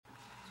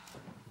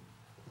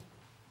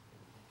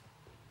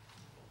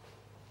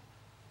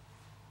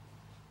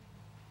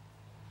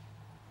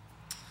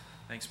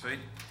Thanks, Pete.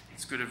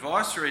 It's good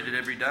advice. Read it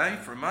every day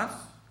for a month.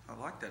 I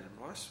like that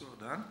advice.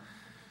 Well done.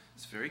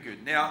 It's very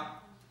good. Now,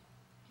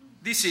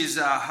 this is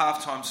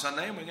Halftime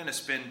Sunday, and we're going to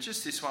spend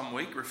just this 1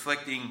 week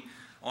reflecting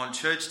on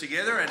church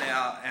together and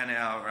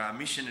our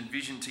mission and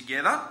vision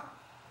together.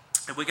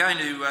 And we're going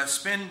to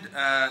spend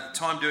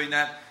time doing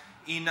that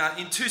in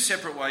two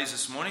separate ways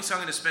this morning. So I'm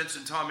going to spend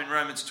some time in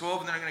Romans 12,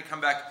 and then I'm going to come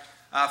back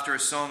after a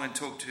song and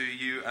talk to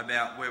you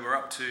about where we're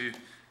up to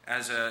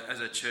as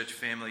a church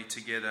family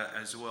together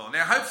as well.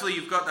 Now, hopefully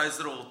you've got those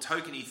little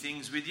tokeny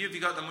things with you. Have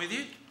you got them with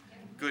you?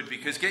 Good,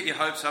 because get your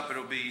hopes up.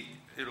 It'll be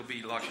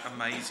like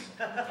amazing.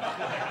 Yeah,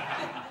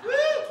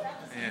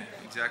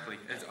 exactly.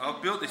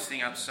 I've built this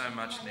thing up so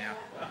much now.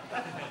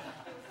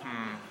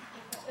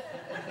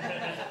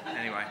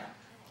 Anyway,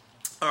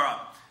 all right.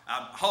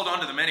 Hold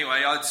on to them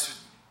anyway.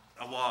 It's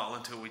a while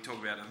until we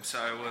talk about them, so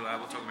we'll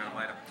talk about them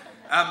later.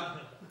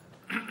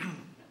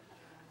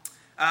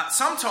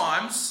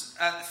 Sometimes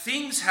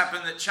things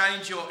happen that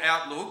change your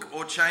outlook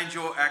or change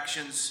your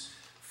actions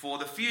for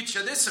the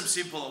future. There's some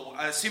simple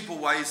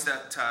ways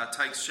that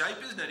takes shape,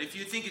 isn't it? If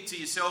you think it to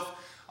yourself,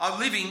 I'm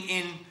living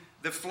in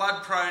the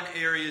flood-prone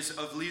areas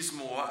of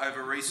Lismore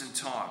over recent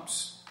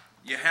times.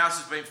 Your house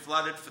has been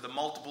flooded for the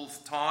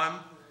multipleth time.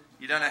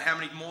 You don't know how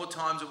many more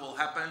times it will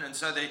happen, and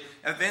so the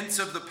events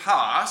of the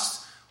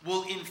past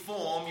will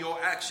inform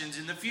your actions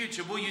in the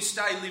future. Will you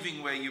stay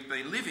living where you've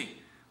been living,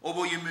 or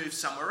will you move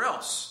somewhere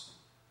else?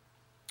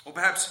 Or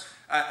perhaps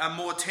a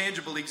more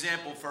tangible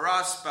example for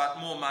us, but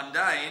more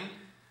mundane,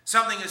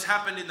 something has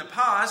happened in the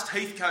past.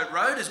 Heathcote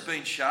Road has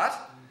been shut,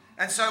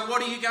 and so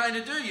what are you going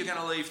to do? You're going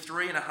to leave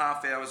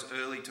 3.5 hours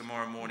early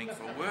tomorrow morning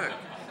for work.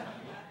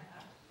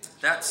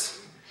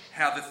 That's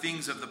how the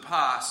things of the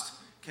past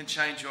can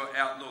change your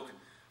outlook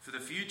for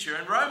the future.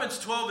 And Romans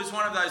 12 is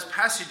one of those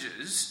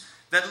passages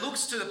that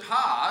looks to the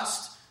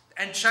past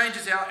and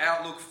changes our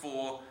outlook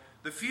for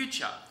the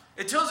future.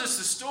 It tells us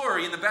the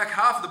story in the back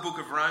half of the book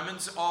of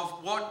Romans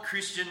of what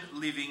Christian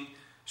living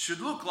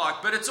should look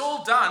like. But it's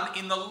all done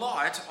in the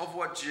light of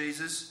what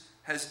Jesus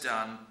has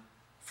done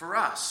for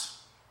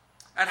us.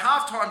 At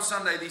Halftime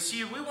Sunday this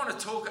year, we want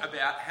to talk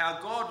about how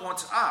God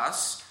wants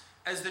us,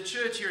 as the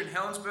church here in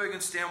Helensburgh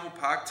and Stanwell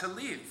Park, to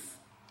live.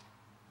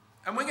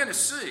 And we're going to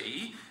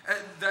see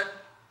that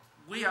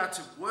we are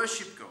to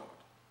worship God,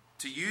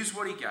 to use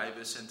what he gave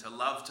us, and to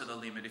love to the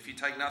limit. If you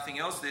take nothing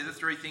else, they're the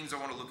three things I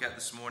want to look at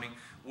this morning.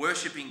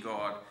 Worshipping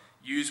God,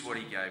 use what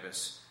he gave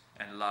us,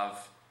 and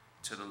love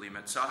to the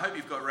limit. So I hope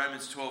you've got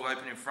Romans 12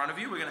 open in front of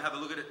you. We're going to have a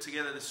look at it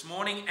together this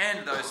morning,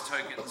 and those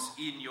tokens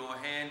in your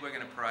hand. We're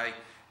going to pray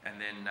and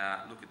then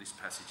look at this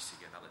passage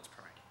together. Let's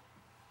pray.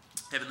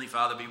 Heavenly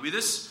Father, be with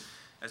us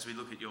as we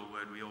look at your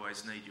word. We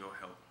always need your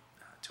help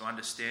to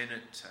understand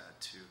it,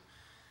 to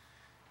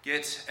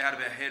get out of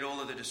our head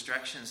all of the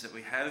distractions that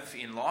we have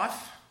in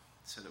life,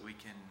 so that we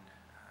can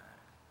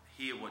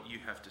hear what you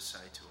have to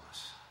say to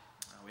us.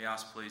 We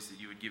ask, please, that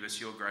you would give us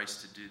your grace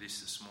to do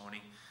this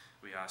morning.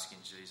 We ask in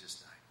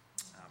Jesus'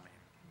 name. Amen.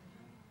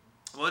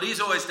 Well, it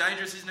is always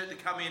dangerous, isn't it, to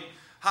come in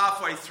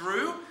halfway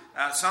through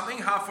something,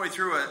 halfway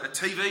through a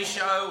TV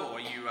show,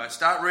 or you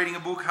start reading a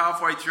book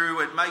halfway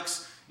through. It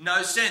makes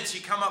no sense.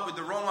 You come up with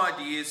the wrong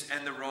ideas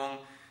and the wrong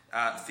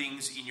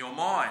things in your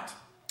mind.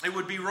 It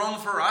would be wrong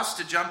for us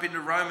to jump into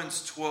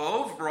Romans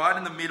 12 right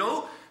in the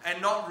middle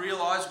and not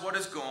realise what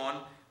has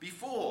gone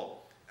before.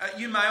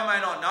 You may or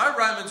may not know,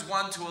 Romans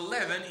 1 to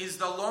 11 is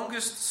the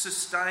longest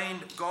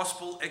sustained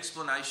gospel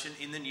explanation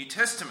in the New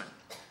Testament.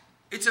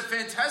 It's a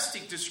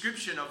fantastic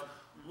description of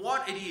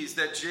what it is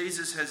that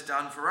Jesus has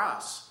done for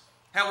us,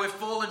 how we've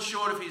fallen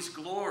short of his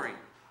glory,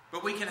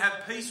 but we can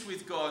have peace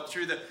with God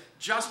through the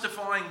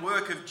justifying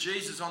work of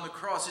Jesus on the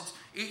cross.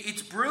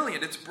 It's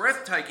brilliant, it's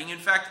breathtaking. In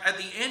fact, at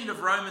the end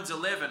of Romans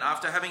 11,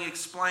 after having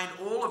explained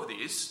all of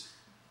this,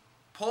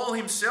 Paul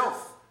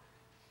himself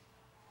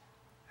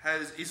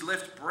is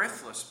left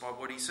breathless by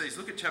what he sees.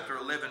 Look at chapter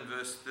 11,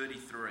 verse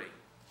 33.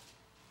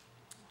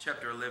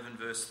 Chapter 11,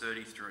 verse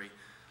 33.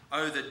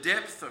 Oh, the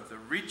depth of the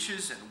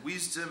riches and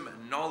wisdom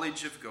and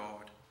knowledge of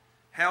God.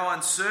 How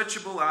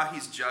unsearchable are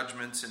his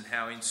judgments and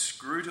how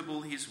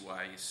inscrutable his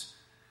ways.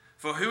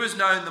 For who has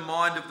known the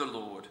mind of the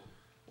Lord,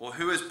 or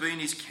who has been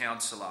his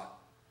counselor,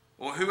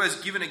 or who has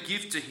given a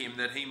gift to him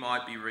that he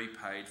might be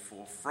repaid?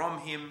 For from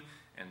him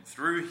and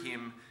through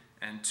him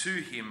and to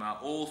him are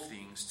all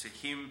things. To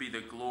him be the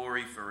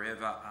glory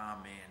forever.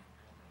 Amen.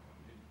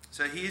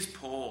 So here's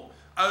Paul,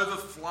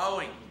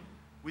 overflowing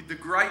with the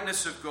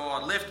greatness of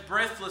God, left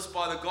breathless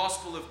by the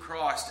gospel of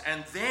Christ.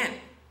 And then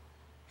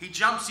he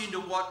jumps into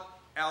what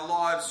our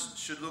lives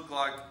should look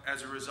like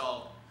as a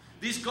result.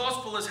 This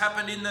gospel has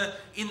happened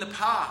in the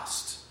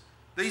past.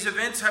 These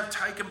events have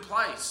taken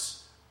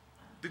place.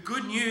 The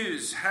good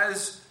news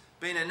has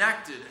been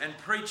enacted and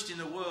preached in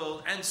the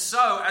world, and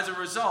so as a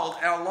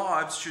result our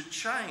lives should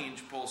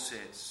change, Paul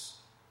says,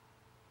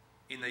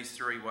 in these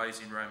three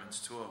ways in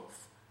Romans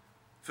 12.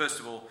 First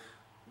of all,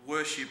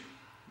 worship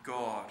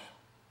God.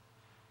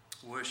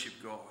 Worship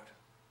God.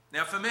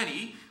 Now, for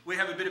many, we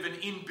have a bit of an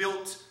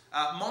inbuilt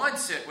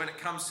mindset when it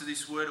comes to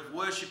this word of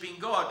worshipping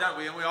God, don't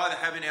we? And we either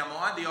have in our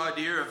mind the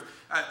idea of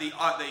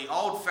the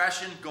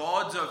old-fashioned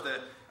gods of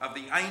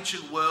the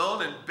ancient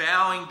world and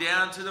bowing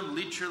down to them,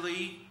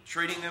 literally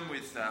treating them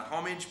with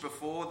homage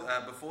before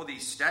the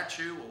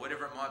statue or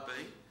whatever it might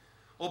be.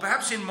 Or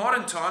perhaps in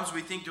modern times we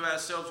think to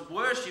ourselves,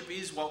 worship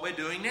is what we're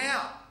doing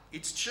now.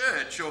 It's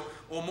church,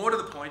 or more to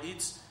the point,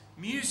 it's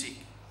music.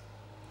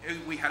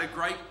 We had a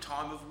great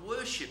time of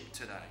worship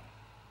today.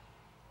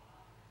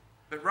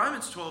 But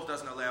Romans 12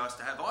 doesn't allow us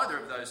to have either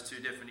of those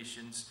two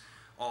definitions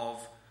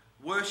of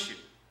worship.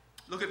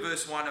 Look at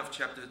verse 1 of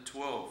chapter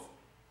 12.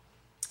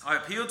 I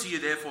appeal to you,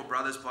 therefore,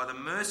 brothers, by the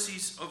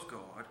mercies of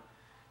God,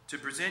 to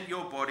present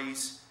your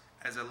bodies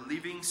as a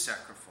living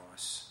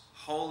sacrifice,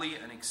 holy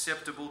and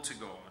acceptable to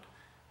God,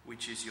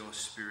 which is your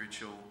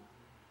spiritual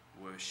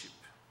worship.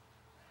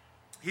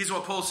 Here's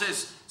what Paul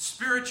says.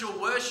 Spiritual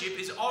worship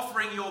is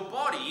offering your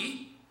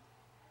body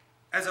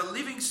as a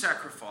living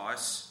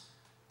sacrifice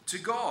to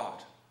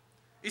God.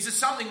 Is it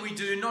something we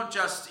do not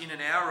just in an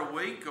hour a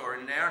week or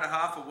an hour and a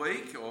half a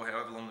week or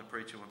however long the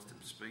preacher wants to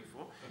speak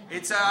for?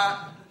 It's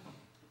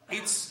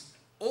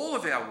all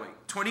of our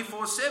week,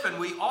 24/7.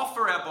 We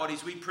offer our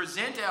bodies, we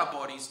present our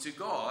bodies to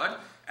God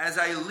as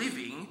a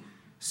living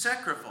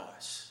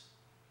sacrifice.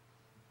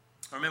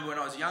 I remember when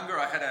I was younger,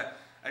 I had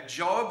a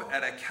job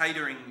at a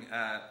catering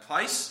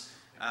place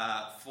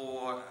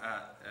for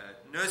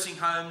nursing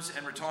homes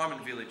and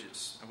retirement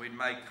villages. And we'd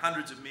make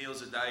hundreds of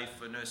meals a day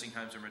for nursing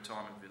homes and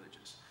retirement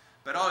villages.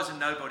 But I was a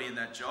nobody in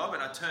that job,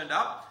 and I turned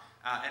up,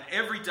 and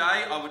every day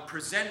I would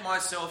present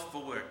myself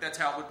for work. That's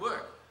how it would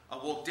work.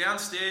 I'd walk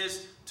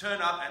downstairs,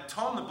 turn up, and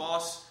Tom, the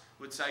boss,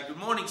 would say, "Good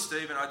morning,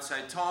 Steve," and I'd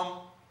say,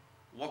 "Tom,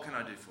 what can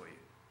I do for you?"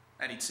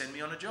 And he'd send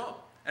me on a job.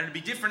 And it'd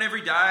be different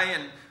every day,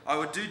 and I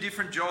would do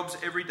different jobs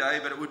every day,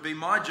 but it would be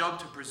my job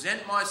to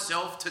present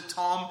myself to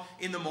Tom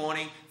in the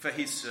morning for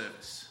his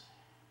service.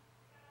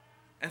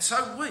 And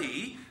so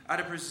we are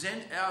to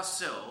present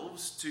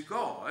ourselves to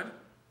God.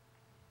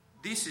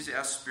 This is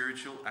our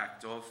spiritual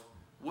act of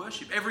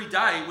worship. Every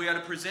day we are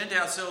to present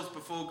ourselves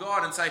before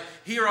God and say,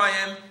 "Here I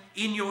am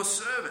in your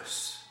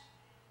service."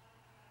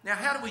 Now,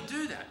 how do we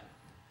do that?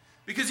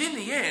 Because in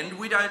the end,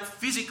 we don't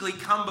physically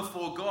come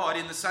before God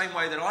in the same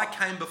way that I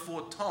came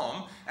before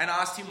Tom and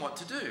asked him what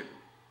to do.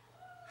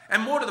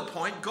 And more to the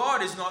point,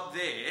 God is not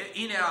there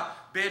in our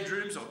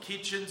bedrooms or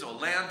kitchens or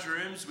lounge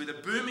rooms with a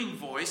booming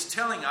voice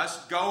telling us,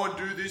 "Go and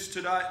do this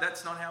today."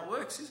 That's not how it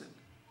works, is it?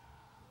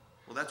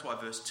 Well, that's why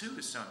verse 2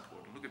 is so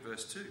important. Look at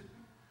verse 2.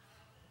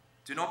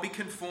 Do not be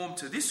conformed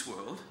to this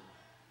world,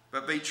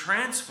 but be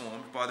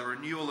transformed by the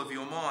renewal of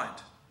your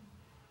mind,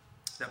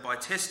 that by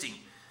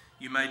testing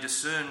you may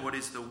discern what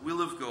is the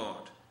will of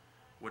God,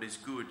 what is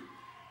good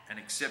and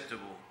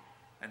acceptable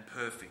and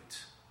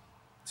perfect.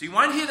 So you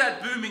won't hear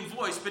that booming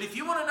voice, but if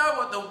you want to know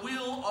what the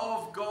will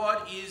of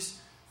God is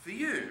for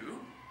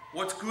you,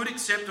 what's good,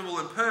 acceptable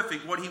and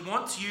perfect, what he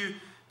wants you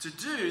to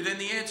do, then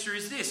the answer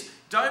is this.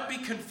 Don't be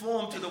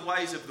conformed to the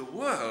ways of the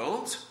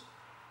world,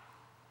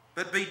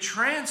 but be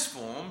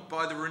transformed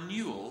by the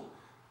renewal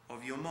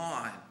of your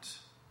mind.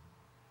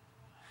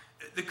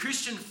 The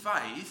Christian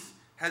faith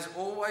has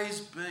always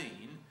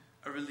been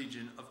a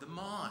religion of the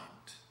mind.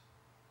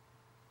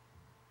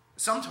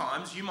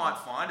 Sometimes you might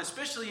find,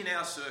 especially in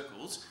our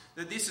circles,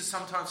 that this is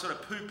sometimes sort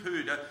of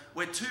poo-pooed.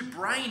 We're too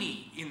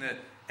brainy in the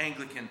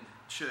Anglican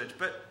church,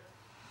 but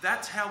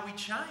that's how we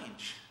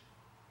change.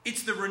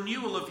 It's the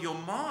renewal of your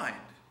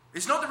mind.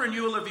 It's not the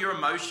renewal of your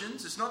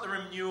emotions. It's not the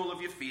renewal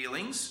of your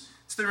feelings.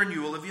 It's the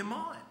renewal of your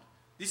mind.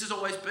 This has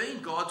always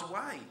been God's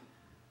way.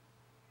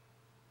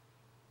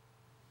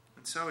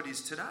 And so it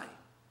is today.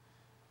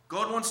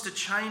 God wants to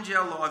change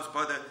our lives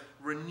by the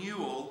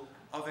renewal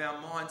of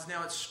our minds.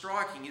 Now, it's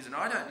striking, isn't it?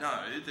 I don't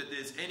know that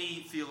there's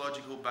any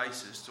theological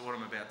basis to what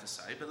I'm about to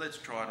say, but let's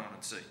try it on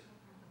and see.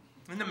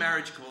 In the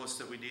marriage course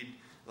that we did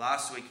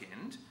last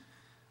weekend,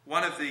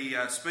 one of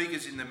the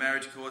speakers in the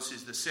marriage course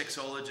is the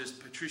sexologist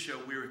Patricia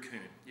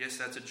Wirakoon. Yes,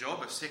 that's a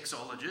job, a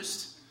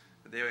sexologist.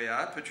 But there we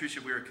are,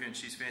 Patricia Wirakoon.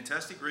 She's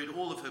fantastic. Read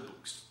all of her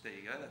books. There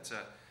you go. That's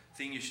a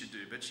thing you should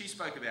do. But she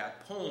spoke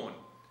about porn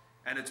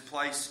and its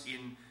place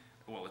in,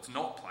 well, it's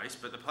not place,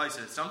 but the place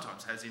that it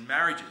sometimes has in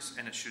marriages,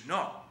 and it should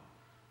not.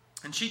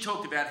 And she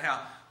talked about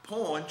how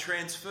porn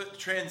transitions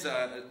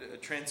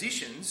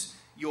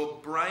your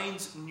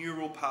brain's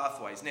neural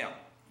pathways. Now,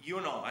 you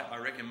and I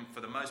reckon, for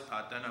the most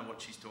part, don't know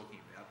what she's talking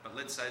about, but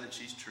let's say that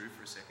she's true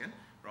for a second,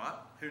 right?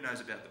 Who knows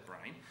about the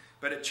brain?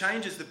 But it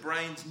changes the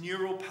brain's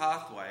neural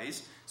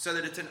pathways so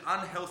that it's an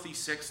unhealthy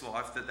sex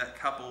life that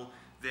couple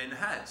then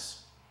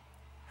has.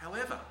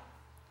 However,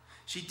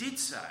 she did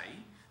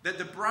say that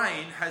the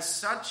brain has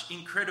such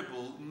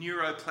incredible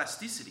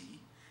neuroplasticity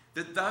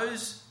that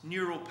those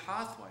neural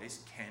pathways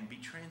can be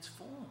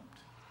transformed.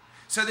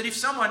 So that if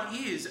someone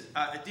is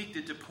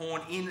addicted to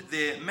porn in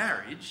their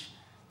marriage,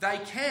 they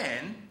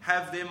can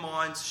have their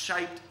minds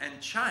shaped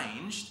and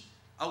changed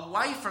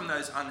away from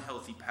those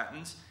unhealthy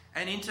patterns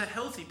and into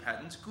healthy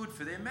patterns good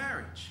for their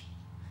marriage.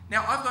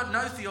 Now, I've got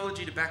no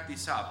theology to back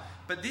this up,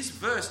 but this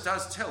verse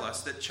does tell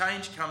us that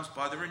change comes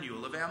by the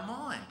renewal of our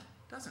mind,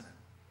 doesn't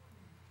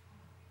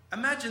it?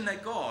 Imagine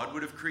that God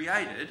would have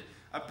created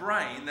a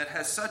brain that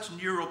has such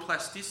neural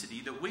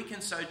plasticity that we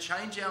can so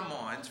change our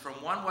minds from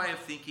one way of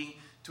thinking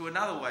to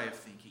another way of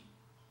thinking.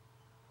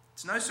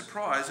 It's no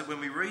surprise that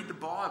when we read the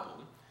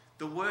Bible,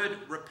 the word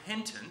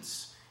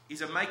repentance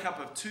is a makeup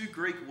of two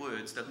Greek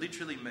words that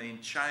literally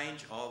mean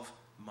change of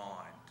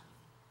mind.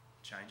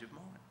 Change of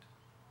mind.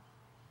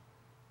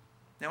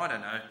 Now, I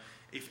don't know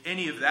if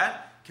any of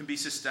that can be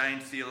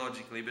sustained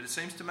theologically, but it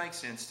seems to make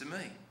sense to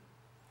me.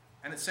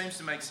 And it seems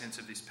to make sense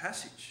of this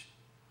passage.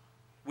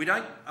 We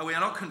are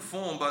not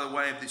conformed by the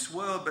way of this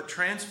world, but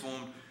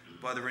transformed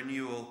by the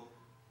renewal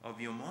of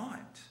your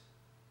mind.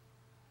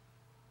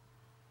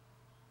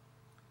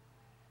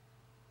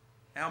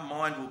 Our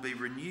mind will be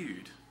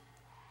renewed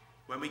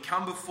when we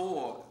come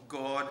before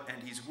God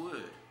and His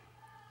Word.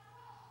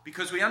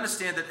 Because we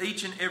understand that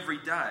each and every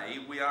day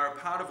we are a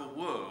part of a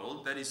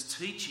world that is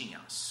teaching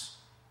us.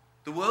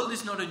 The world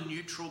is not a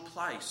neutral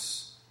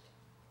place.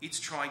 It's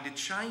trying to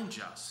change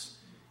us.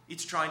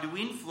 It's trying to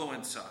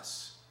influence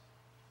us.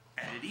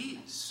 And it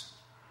is.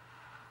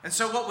 And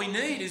so what we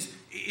need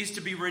is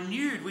to be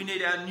renewed. We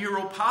need our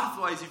neural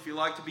pathways, if you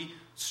like, to be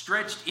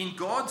stretched in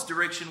God's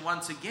direction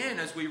once again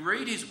as we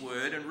read His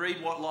Word and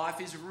read what life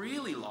is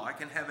really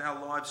like and have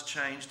our lives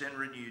changed and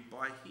renewed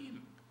by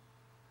Him.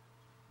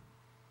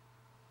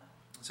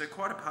 So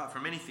quite apart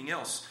from anything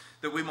else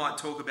that we might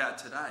talk about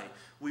today,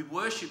 we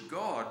worship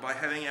God by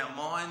having our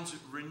minds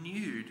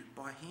renewed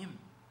by Him.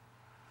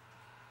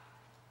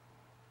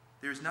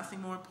 There is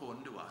nothing more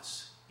important to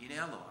us in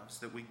our lives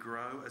that we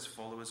grow as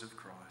followers of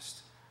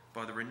Christ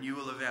by the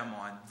renewal of our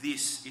mind.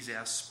 This is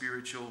our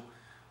spiritual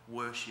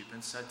worship.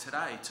 And so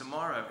today,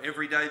 tomorrow,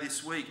 every day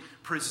this week,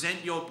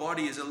 present your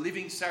body as a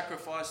living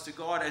sacrifice to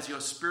God as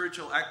your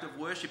spiritual act of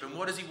worship. And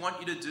what does He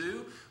want you to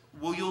do?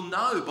 Well, you'll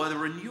know by the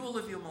renewal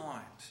of your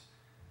mind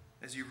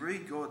as you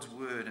read God's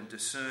Word and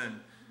discern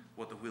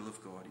what the will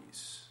of God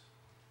is.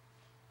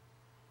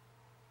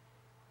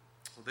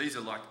 Well, these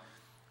are like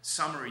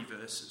summary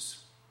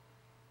verses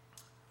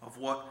of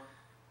what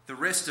the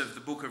rest of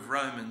the book of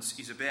Romans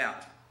is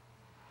about.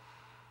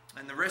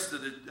 And the rest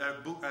of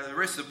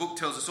the book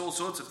tells us all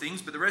sorts of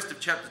things, but the rest of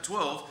chapter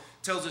 12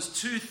 tells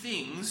us two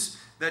things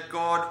that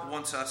God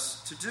wants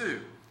us to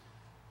do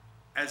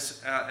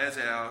as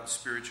our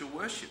spiritual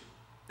worship.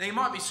 Now, you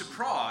might be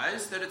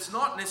surprised that it's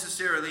not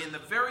necessarily in the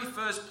very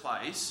first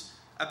place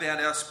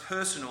about our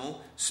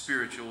personal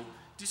spiritual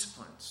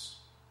disciplines.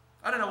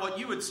 I don't know what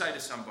you would say to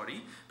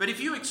somebody, but if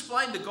you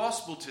explained the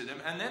gospel to them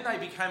and then they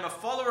became a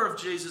follower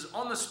of Jesus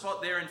on the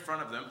spot there in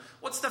front of them,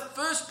 what's the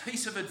first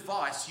piece of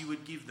advice you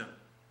would give them?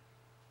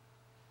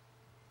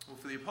 Well,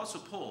 for the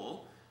Apostle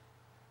Paul,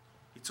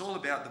 it's all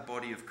about the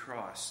body of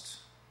Christ,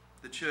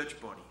 the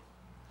church body.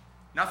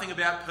 Nothing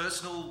about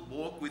personal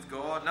walk with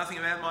God, nothing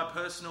about my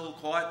personal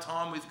quiet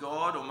time with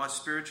God or my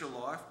spiritual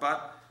life,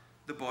 but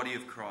the body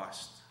of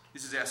Christ.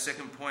 This is our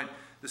second point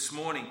this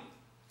morning,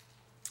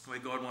 where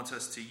God wants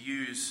us to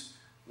use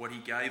what He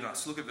gave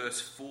us. Look at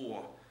verse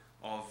 4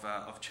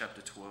 of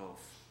chapter 12.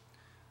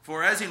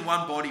 For as in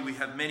one body we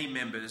have many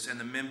members, and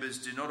the members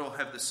do not all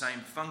have the same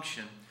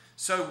function,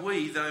 so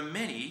we, though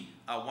many,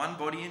 are one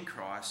body in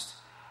Christ,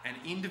 and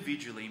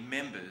individually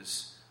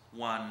members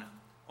one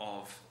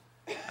of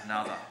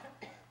another.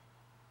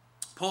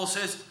 Paul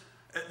says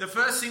the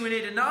first thing we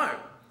need to know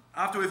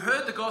after we've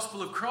heard the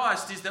gospel of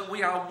Christ is that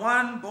we are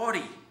one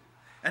body.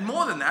 And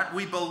more than that,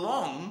 we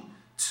belong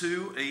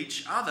to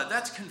each other.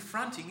 That's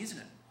confronting, isn't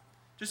it?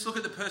 Just look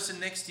at the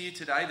person next to you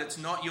today that's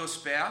not your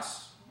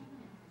spouse.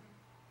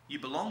 You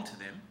belong to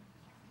them,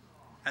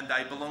 and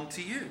they belong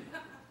to you.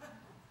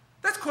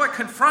 That's quite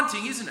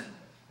confronting, isn't it?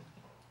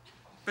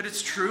 But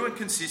it's true and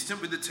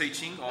consistent with the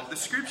teaching of the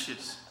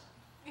Scriptures.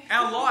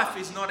 Our life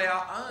is not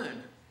our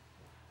own.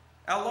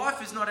 Our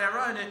life is not our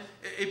own.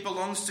 It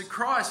belongs to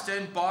Christ,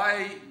 and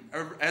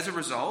as a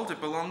result, it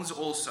belongs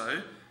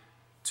also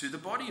to the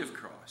body of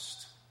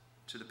Christ,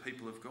 to the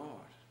people of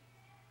God.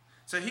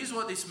 So here's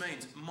what this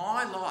means.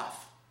 My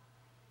life,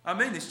 I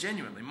mean this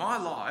genuinely, my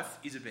life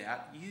is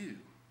about you.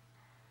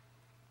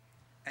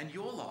 And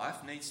your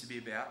life needs to be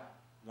about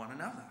one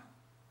another.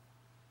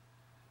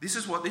 This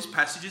is what this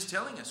passage is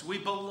telling us. We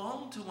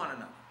belong to one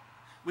another.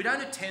 We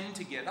don't attend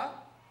together.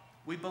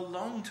 We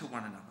belong to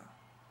one another.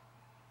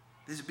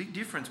 There's a big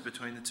difference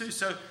between the two.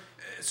 So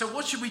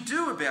what should we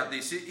do about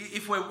this?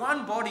 If we're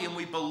one body and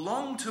we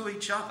belong to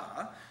each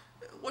other,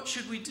 what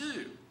should we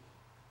do?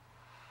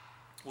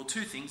 Well,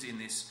 two things in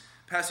this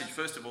passage.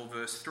 First of all,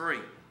 verse 3.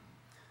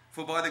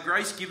 For by the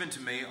grace given to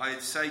me, I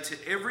say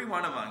to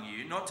everyone among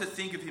you, not to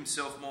think of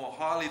himself more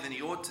highly than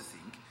he ought to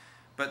think,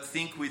 but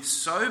think with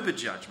sober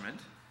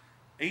judgment,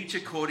 each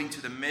according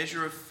to the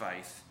measure of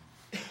faith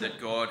that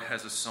God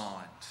has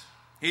assigned.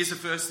 Here's the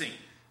first thing.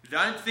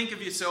 Don't think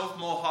of yourself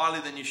more highly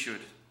than you should.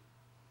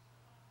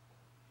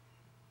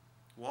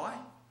 Why?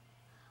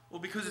 Well,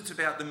 because it's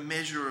about the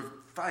measure of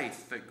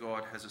faith that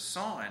God has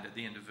assigned at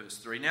the end of verse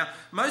 3. Now,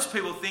 most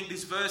people think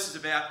this verse is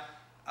about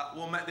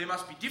there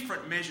must be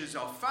different measures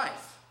of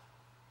faith.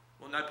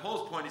 Well, no,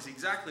 Paul's point is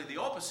exactly the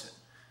opposite.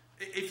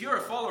 If you're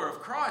a follower of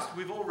Christ,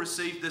 we've all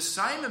received the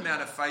same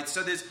amount of faith,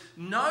 so there's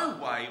no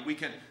way we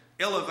can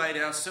elevate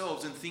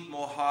ourselves and think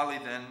more highly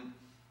than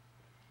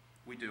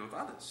we do of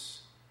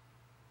others.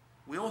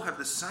 We all have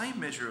the same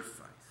measure of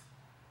faith.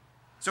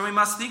 So we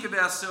must think of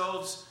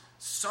ourselves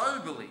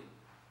soberly,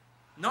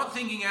 not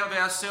thinking of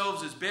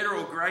ourselves as better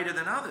or greater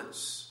than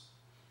others.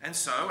 And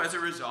so, as a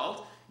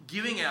result,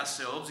 giving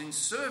ourselves in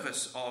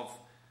service of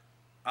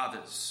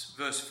others.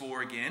 Verse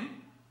 4 again.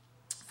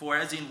 For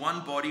as in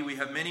one body we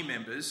have many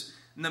members,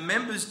 and the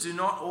members do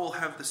not all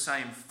have the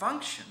same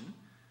function,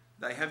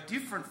 they have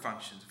different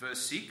functions.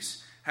 Verse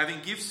 6, having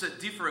gifts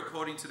that differ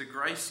according to the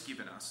grace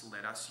given us,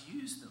 let us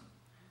use them.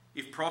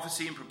 If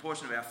prophecy in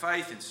proportion of our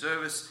faith, in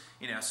service,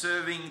 in our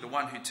serving, the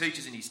one who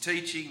teaches in his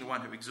teaching, the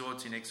one who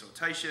exhorts in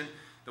exhortation,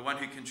 the one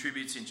who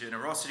contributes in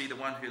generosity, the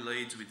one who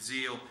leads with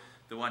zeal,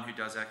 the one who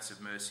does acts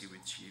of mercy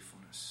with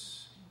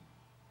cheerfulness.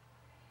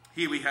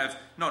 Here we have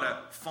not a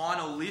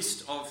final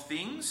list of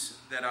things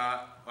that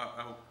are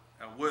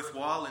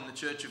worthwhile in the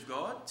Church of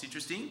God. It's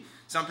interesting.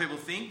 Some people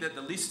think that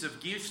the list of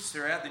gifts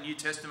throughout the New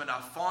Testament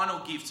are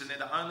final gifts and they're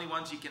the only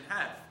ones you can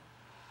have.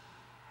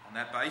 On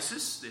that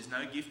basis, there's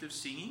no gift of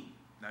singing,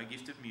 no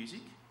gift of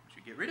music. We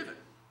should get rid of it.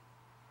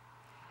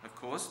 Of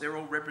course, they're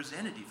all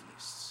representative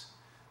lists.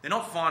 They're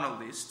not final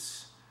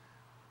lists.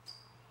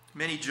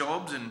 Many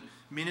jobs and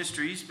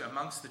ministries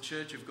amongst the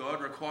Church of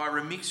God require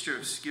a mixture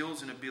of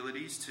skills and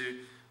abilities to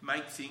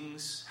make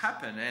things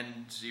happen.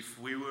 And if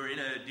we were in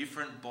a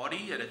different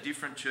body at a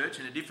different church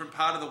in a different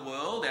part of the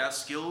world, our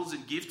skills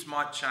and gifts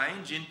might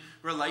change in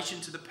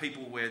relation to the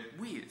people we're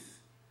with.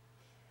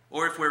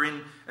 Or if we're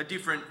in a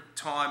different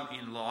time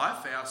in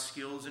life, our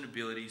skills and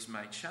abilities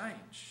may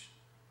change.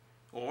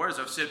 Or, as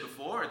I've said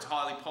before, it's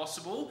highly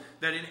possible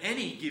that in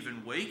any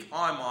given week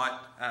I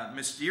might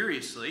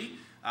mysteriously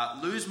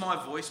lose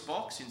my voice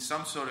box in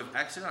some sort of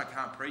accident. I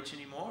can't preach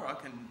anymore. I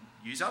can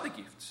use other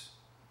gifts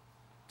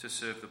to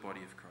serve the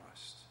body of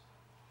Christ.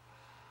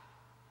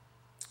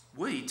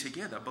 We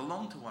together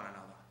belong to one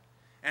another,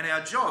 and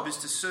our job is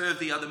to serve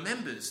the other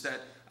members that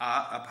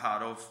are a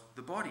part of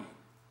the body.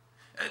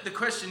 The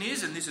question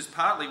is, and this is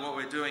partly what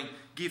we're doing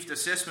Gift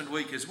Assessment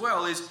Week as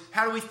well, is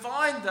how do we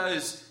find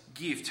those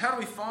gifts? How do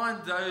we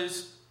find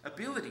those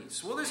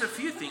abilities? Well, there's a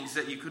few things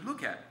that you could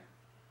look at.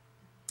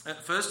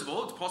 First of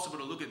all, it's possible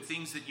to look at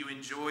things that you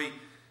enjoy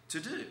to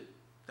do.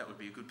 That would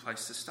be a good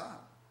place to start.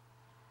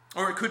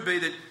 Or it could be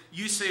that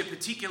you see a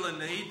particular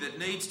need that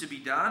needs to be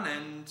done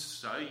and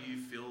so you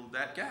fill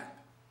that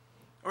gap.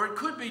 Or it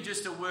could be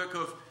just a work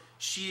of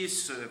sheer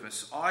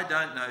service. I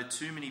don't know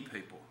too many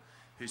people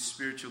whose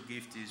spiritual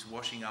gift is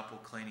washing up or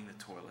cleaning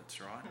the toilets,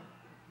 right?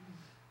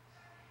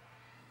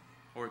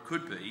 Or it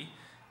could be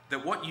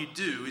that what you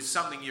do is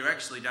something you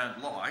actually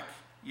don't like,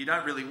 you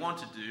don't really want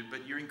to do,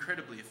 but you're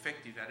incredibly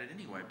effective at it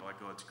anyway by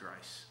God's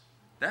grace.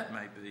 That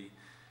may be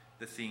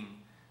the thing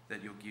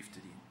that you're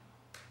gifted in.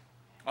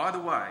 Either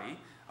way,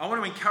 I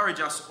want to encourage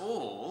us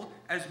all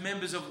as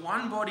members of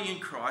one body in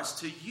Christ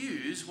to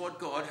use what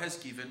God has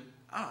given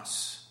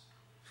us.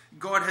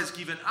 God has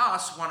given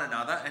us one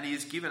another, and he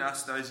has given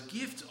us those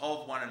gifts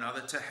of one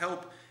another to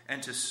help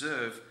and to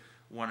serve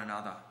one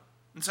another.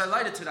 And so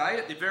later today,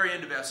 at the very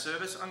end of our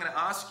service, I'm going to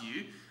ask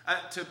you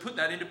to put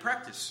that into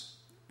practice.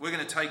 We're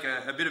going to take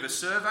a bit of a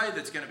survey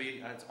that's going to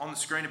be on the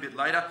screen a bit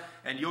later,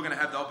 and you're going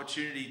to have the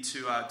opportunity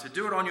to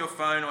do it on your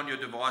phone, on your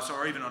device,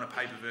 or even on a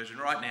paper version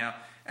right now,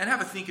 and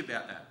have a think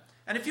about that.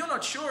 And if you're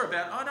not sure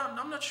about,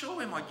 I'm not sure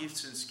where my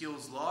gifts and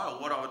skills lie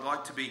or what I would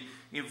like to be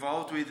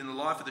involved with in the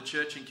life of the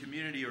church and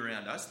community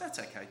around us, that's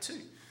okay too.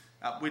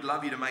 We'd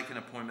love you to make an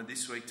appointment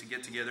this week to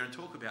get together and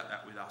talk about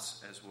that with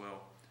us as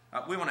well.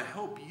 We want to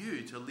help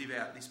you to live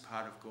out this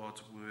part of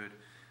God's word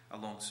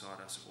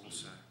alongside us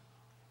also.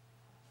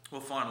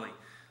 Well, finally,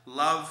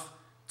 love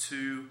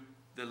to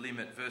the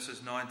limit,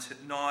 verses 9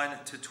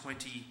 to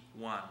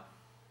 21.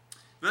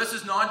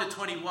 Verses 9 to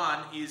 21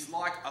 is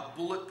like a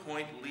bullet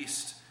point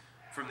list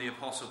from the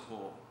Apostle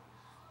Paul.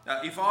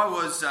 If I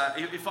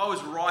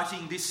was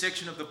writing this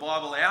section of the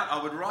Bible out,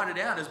 I would write it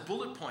out as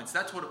bullet points.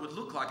 That's what it would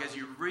look like as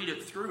you read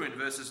it through in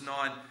verses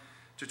 9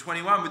 to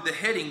 21, with the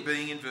heading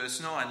being in verse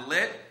 9,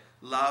 let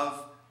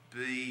love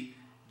be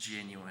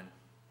genuine.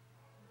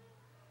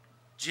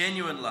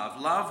 Genuine love.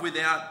 Love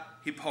without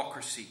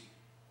hypocrisy.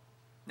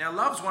 Now,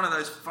 love's one of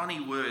those funny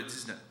words,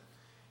 isn't it?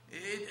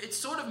 It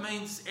sort of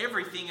means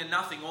everything and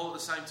nothing all at the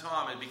same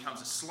time. It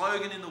becomes a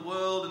slogan in the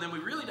world, and then we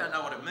really don't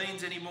know what it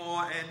means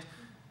anymore. And,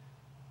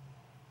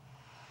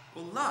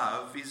 well,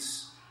 love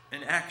is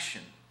an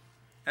action,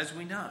 as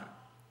we know.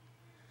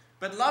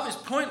 But love is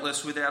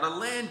pointless without a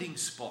landing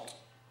spot.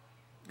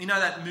 You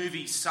know that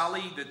movie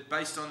Sully, that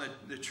based on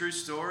the true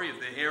story of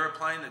the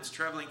aeroplane that's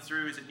travelling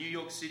through, is it New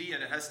York City,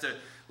 and it has to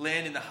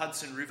land in the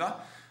Hudson River?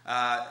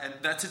 And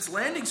that's its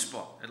landing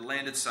spot. It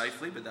landed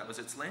safely, but that was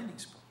its landing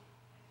spot.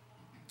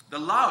 The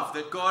love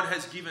that God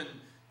has given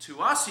to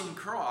us in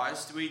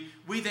Christ,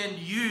 we then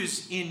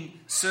use in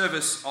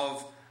service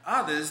of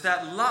others.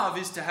 That love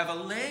is to have a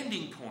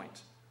landing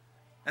point.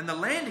 And the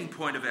landing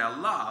point of our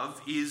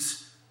love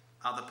is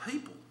other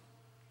people.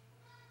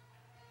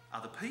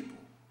 Other people.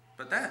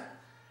 But that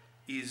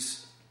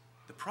is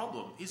the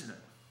problem, isn't it?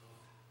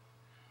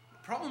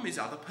 The problem is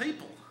other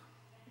people.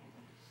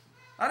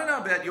 I don't know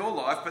about your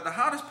life, but the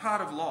hardest part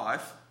of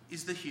life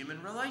is the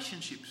human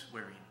relationships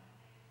we're in,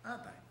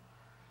 aren't they?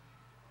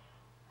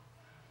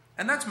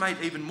 And that's made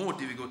even more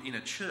difficult in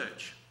a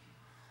church.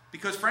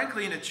 Because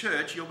frankly, in a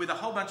church, you're with a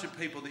whole bunch of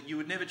people that you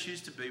would never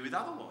choose to be with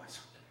otherwise.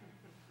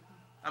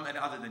 I mean,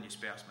 other than your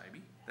spouse,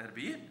 maybe. That'd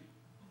be it.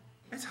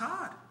 It's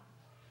hard.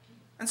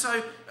 And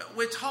so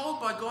we're told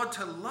by God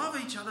to love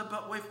each other,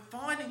 but we're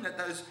finding that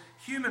those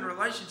human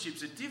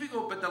relationships are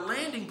difficult, but the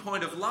landing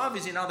point of love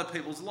is in other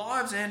people's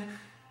lives. And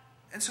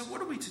so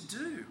what are we to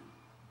do?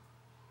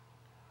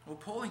 Well,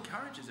 Paul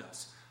encourages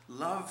us.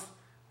 Love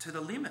to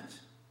the limit.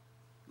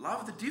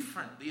 Love the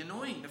different, the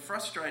annoying, the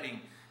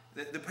frustrating,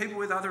 the people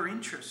with other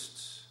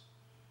interests.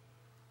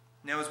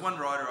 Now, as one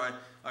writer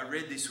I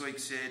read this week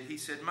said, he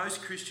said,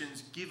 most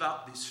Christians give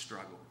up this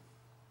struggle.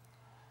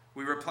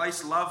 We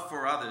replace love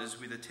for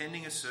others with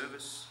attending a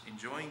service,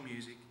 enjoying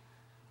music,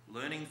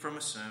 learning from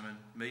a sermon,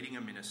 meeting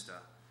a minister,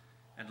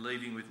 and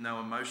leaving with no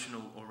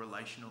emotional or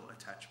relational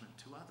attachment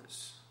to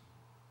others.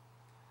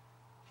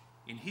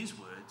 In his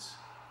words,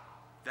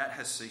 that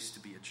has ceased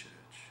to be a church.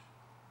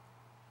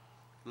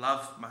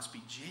 Love must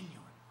be genuine.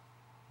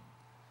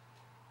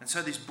 And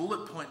so this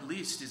bullet point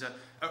list is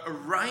a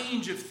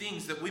range of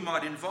things that we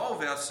might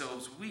involve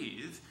ourselves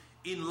with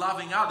in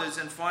loving others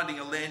and finding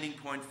a landing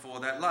point for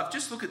that love.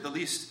 Just look at the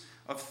list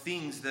of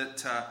things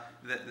that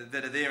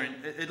are there in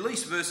at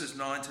least verses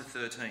 9 to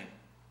 13.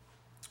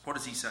 What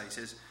does he say? He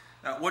says,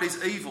 what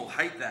is evil?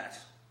 Hate that.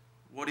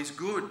 What is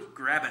good?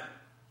 Grab it.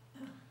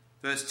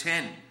 Verse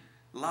 10,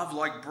 love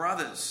like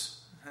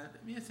brothers.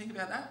 You think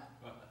about that?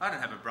 I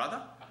don't have a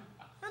brother.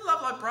 I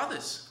love like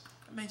brothers.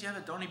 That means you have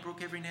a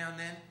Donnybrook every now and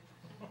then.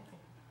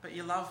 But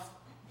you love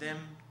them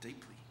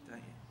deeply, don't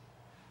you?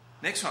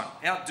 Next one,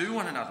 outdo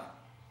one another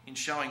in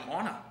showing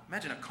honour.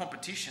 Imagine a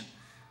competition.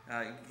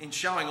 In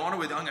showing honour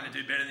with, I'm going to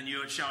do better than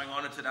you at showing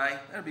honour today.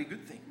 That would be a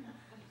good thing.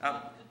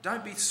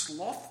 Don't be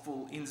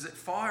slothful in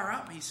fire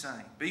up, he's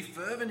saying. Be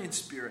fervent in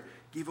spirit.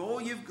 Give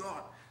all you've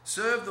got.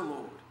 Serve the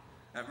Lord.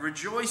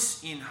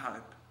 Rejoice in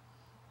hope.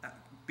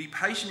 Be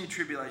patient in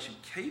tribulation.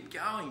 Keep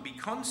going. Be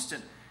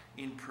constant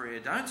in prayer.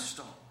 Don't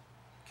stop.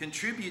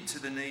 Contribute to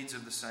the needs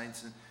of the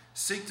saints and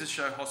seek to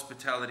show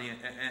hospitality,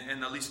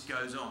 and the list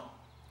goes on.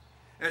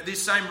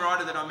 This same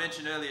writer that I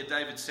mentioned earlier,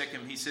 David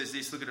Seckham, he says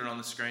this. Look at it on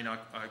the screen. I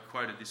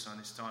quoted this on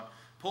this time.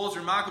 Paul's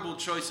remarkable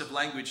choice of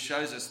language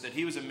shows us that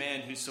he was a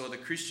man who saw the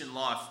Christian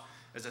life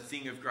as a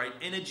thing of great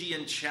energy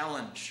and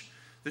challenge.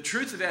 The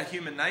truth of our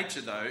human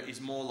nature, though,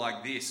 is more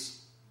like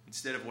this.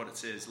 Instead of what it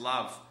says,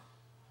 love,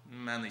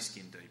 only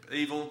skin deep.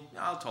 Evil,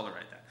 I'll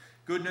tolerate that.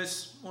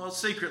 Goodness, well,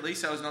 secretly,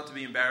 so as not to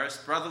be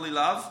embarrassed. Brotherly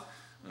love,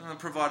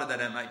 provided they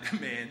don't make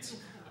demands.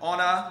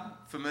 Honour,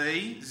 for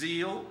me.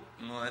 Zeal,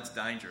 well, that's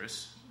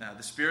dangerous.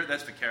 The Spirit,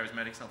 that's for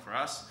charismatics, not for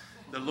us.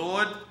 The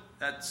Lord,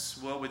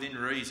 that's well within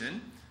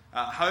reason.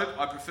 Hope,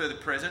 I prefer the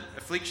present.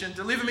 Affliction,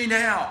 deliver me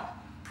now.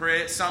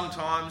 Prayer,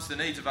 sometimes. The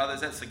needs of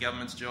others, that's the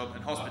government's job.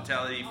 And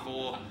hospitality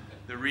for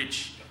the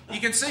rich. You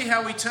can see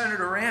how we turn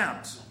it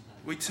around.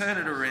 We turn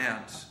it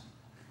around.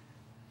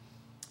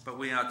 But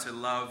we are to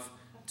love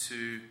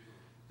to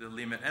the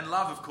limit. And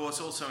love, of course,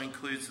 also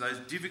includes those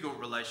difficult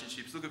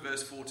relationships. Look at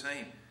verse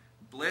 14.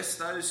 Bless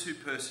those who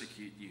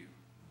persecute you.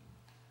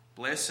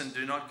 Bless and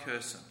do not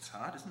curse them. It's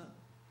hard, isn't it?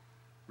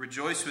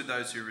 Rejoice with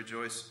those who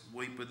rejoice.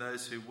 Weep with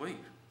those who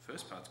weep.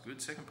 First part's good,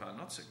 second part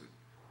not so good.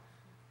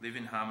 Live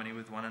in harmony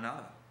with one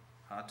another.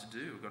 Hard to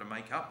do. We've got to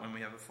make up when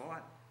we have a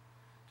fight.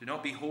 Do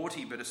not be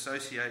haughty, but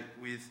associate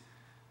with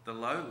the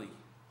lowly.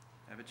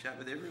 Have a chat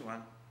with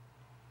everyone.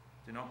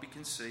 Do not be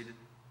conceited.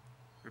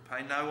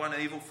 Repay no one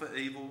evil for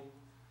evil,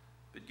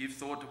 but give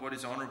thought to what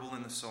is honourable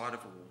in the sight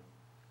of all.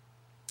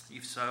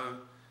 If so,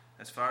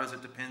 as far as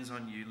it depends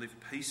on you, live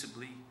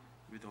peaceably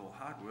with all.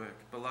 Hard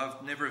work.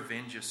 Beloved, never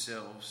avenge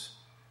yourselves,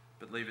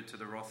 but leave it to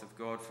the wrath of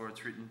God, for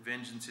it's written,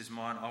 vengeance is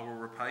mine, I will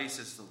repay,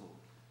 says the Lord.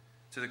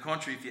 To the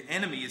contrary, if your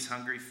enemy is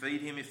hungry,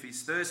 feed him. If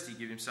he's thirsty,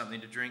 give him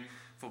something to drink,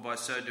 for by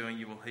so doing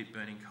you will heap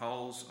burning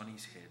coals on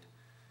his head.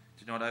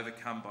 Do not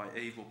overcome by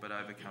evil, but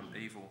overcome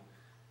evil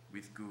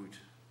with good.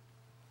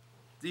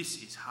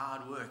 This is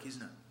hard work,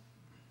 isn't it?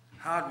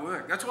 Hard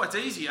work. That's why it's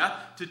easier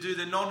to do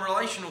the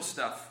non-relational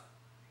stuff,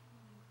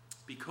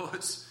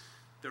 because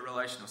the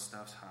relational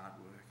stuff's hard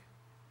work.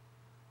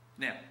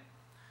 Now,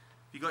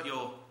 you got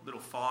your little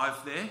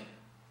 5 there.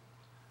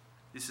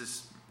 This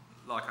is,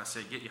 like I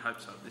said, get your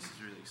hopes up. This is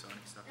really exciting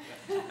stuff.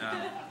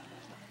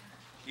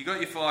 You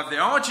got your 5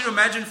 there. I want you to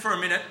imagine for a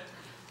minute.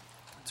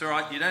 It's all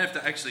right. You don't have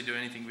to actually do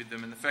anything with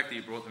them, and the fact that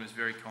you brought them is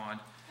very kind.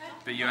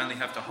 But you only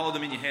have to hold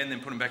them in your hand and then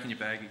put them back in your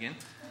bag again.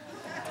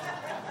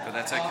 But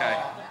that's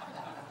okay.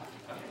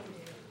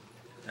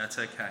 That's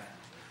okay.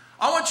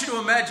 I want you to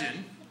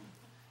imagine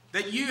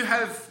that you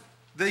have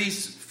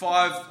these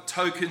 5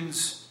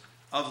 tokens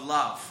of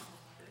love.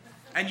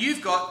 And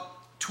you've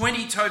got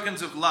 20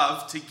 tokens of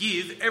love to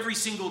give every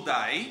single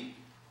day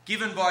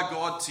given by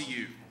God to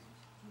you.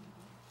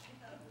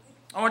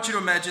 I want you to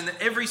imagine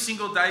that every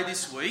single day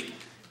this week,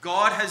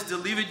 God has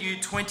delivered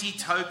you 20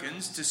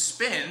 tokens to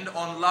spend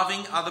on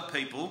loving other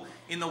people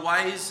in the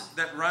ways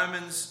that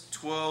Romans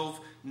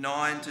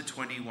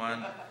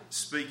 12:9-21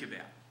 speak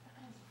about.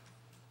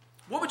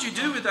 What would you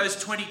do with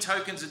those 20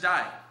 tokens a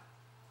day?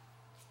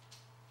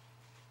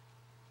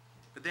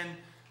 But then,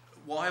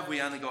 why have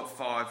we only got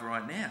 5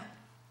 right now?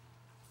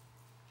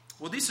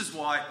 Well, this is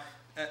why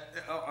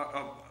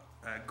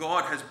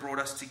God has brought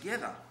us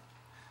together.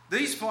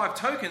 These 5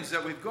 tokens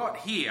that we've got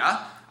here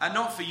are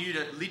not for you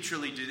to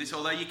literally do this,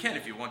 although you can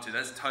if you want to,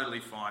 that's totally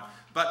fine.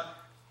 But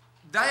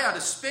they are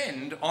to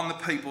spend on the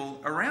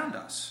people around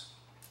us.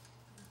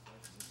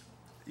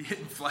 Yeah,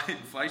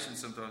 inflation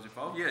sometimes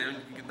involved. Yeah,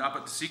 you can up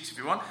it to 6 if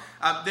you want.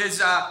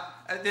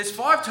 There's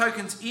 5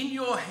 tokens in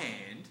your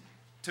hand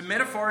to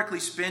metaphorically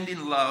spend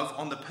in love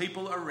on the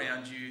people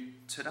around you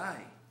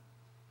today.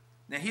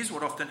 Now, here's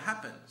what often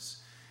happens.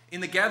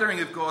 In the gathering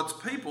of God's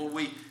people,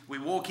 we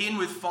walk in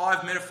with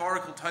 5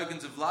 metaphorical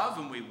tokens of love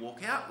and we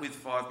walk out with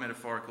 5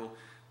 metaphorical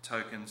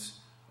tokens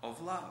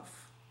of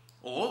love.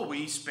 Or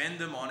we spend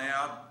them on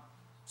our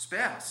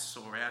spouse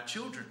or our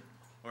children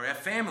or our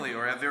family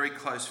or our very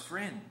close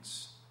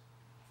friends.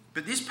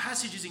 But this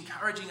passage is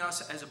encouraging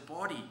us as a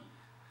body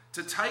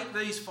to take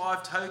these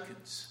 5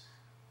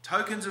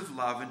 tokens of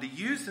love, and to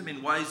use them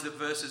in ways that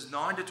verses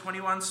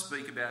 9-21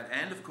 speak about,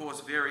 and of course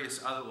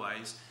various other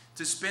ways,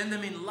 to spend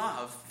them in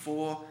love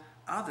for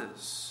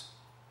others.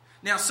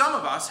 Now, some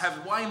of us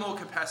have way more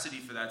capacity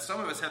for that. Some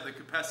of us have the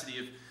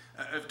capacity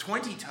of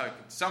 20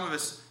 tokens. Some of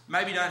us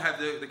maybe don't have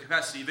the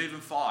capacity of even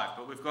 5,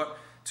 but we've got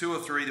 2 or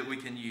 3 that we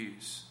can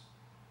use.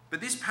 But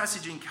this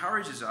passage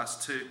encourages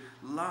us to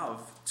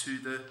love to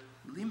the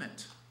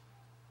limit.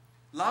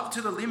 Love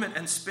to the limit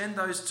and spend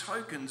those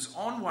tokens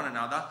on one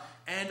another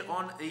and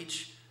on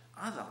each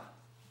other.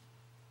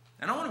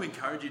 And I want to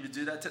encourage you to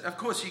do that. Of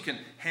course, you can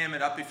ham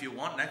it up if you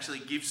want and actually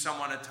give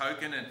someone a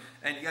token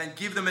and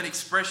give them an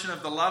expression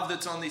of the love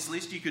that's on this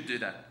list. You could do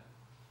that.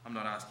 I'm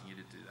not asking you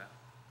to do that.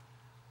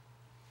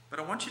 But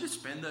I want you to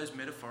spend those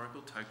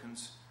metaphorical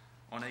tokens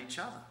on each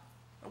other.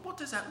 Now, what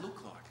does that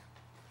look like?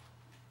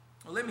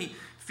 Well, let me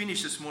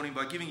finish this morning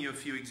by giving you a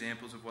few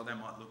examples of what that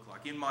might look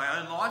like in my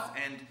own life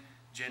and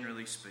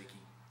generally speaking.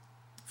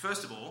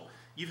 First of all,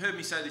 you've heard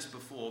me say this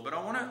before, but I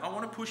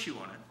want to push you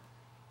on it.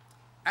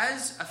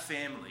 As a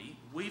family,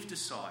 we've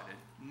decided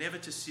never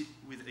to sit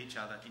with each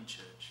other in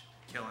church,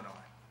 Kel and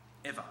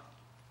I, ever.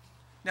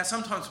 Now,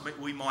 sometimes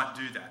we might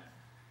do that,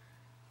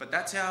 but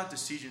that's our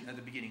decision at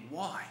the beginning.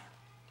 Why?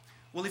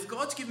 Well, if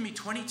God's given me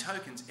 20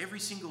 tokens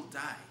every single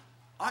day,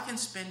 I can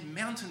spend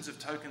mountains of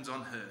tokens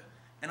on her,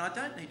 and I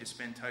don't need to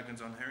spend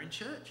tokens on her in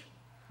church.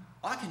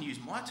 I can use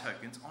my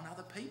tokens on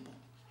other people.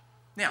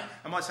 Now,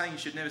 am I saying you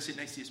should never sit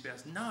next to your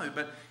spouse? No,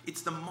 but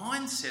it's the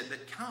mindset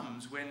that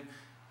comes when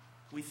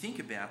we think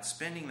about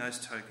spending those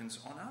tokens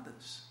on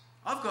others.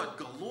 I've got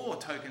galore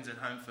tokens at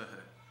home for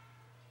her,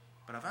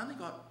 but I've only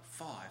got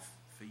 5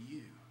 for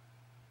you.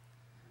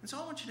 And so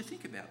I want you to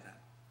think about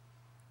that.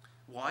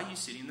 Why are you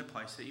sitting in the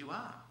place that you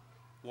are?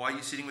 Why are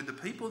you sitting with the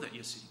people that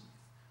you're sitting with?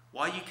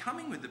 Why are you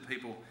coming with the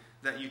people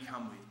that you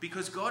come with?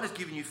 Because God has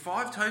given you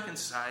 5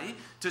 tokens, say,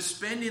 to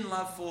spend in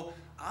love for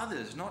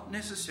others, not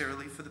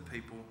necessarily for the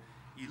people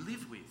you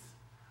live with.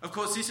 Of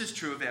course, this is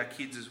true of our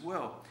kids as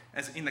well.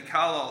 As in the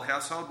Carlisle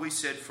household, we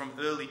said from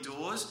early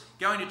doors,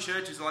 going to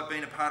church is like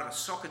being a part of a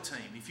soccer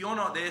team. If you're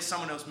not there,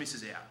 someone else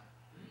misses out.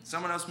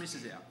 Someone else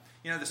misses out.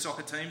 You know, the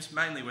soccer teams,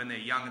 mainly when they're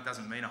young, it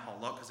doesn't mean a whole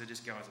lot because they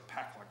just go as a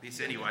pack like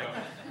this anyway.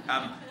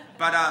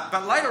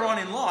 But later on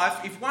in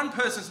life, if one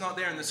person's not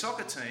there in the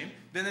soccer team,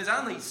 then there's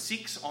only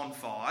 6 on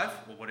 5,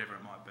 or whatever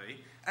it might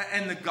be,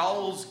 and the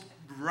goals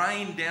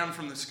rain down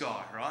from the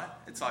sky, right?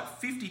 It's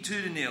like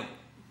 52-0.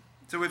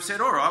 So we've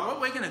said, all right, what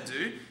we're going to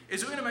do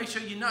is we're going to make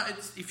sure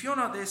if you're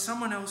not there,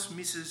 someone else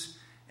misses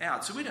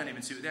out. So we don't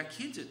even sit with our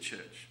kids at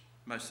church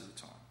most of the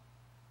time.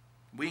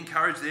 We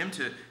encourage them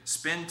to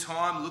spend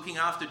time looking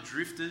after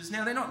drifters.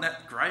 Now, they're not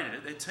that great at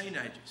it. They're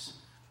teenagers.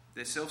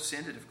 They're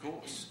self-centered, of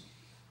course.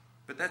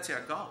 But that's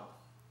our goal,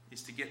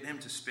 is to get them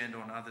to spend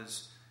on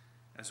others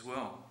as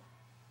well.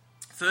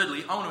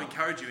 Thirdly, I want to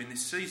encourage you in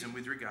this season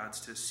with regards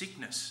to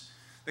sickness.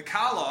 The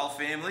Carlisle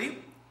family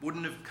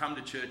wouldn't have come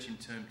to church in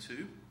term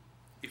 2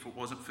 if it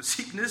wasn't for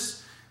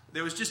sickness.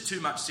 There was just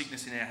too much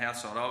sickness in our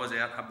household. I was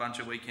out a bunch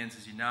of weekends,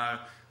 as you know,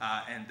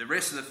 and the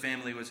rest of the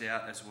family was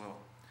out as well.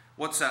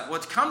 What's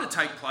come to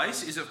take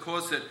place is, of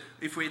course, that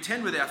if we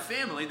attend with our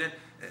family, then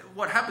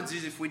what happens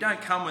is if we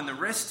don't come when the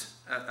rest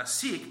are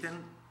sick,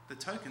 then the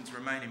tokens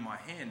remain in my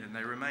hand and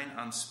they remain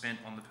unspent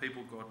on the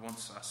people God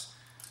wants us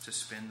to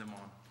spend them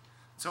on.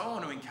 So I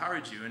want to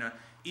encourage you, in an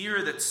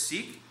era that's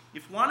sick,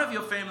 if one of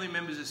your family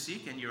members is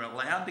sick and you're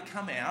allowed to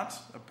come out,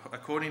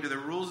 according to the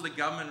rules of the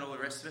government and all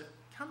the rest of it,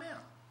 come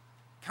out.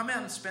 Come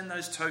out and spend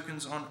those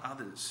tokens on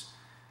others.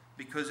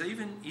 Because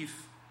even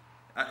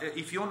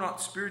if you're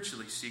not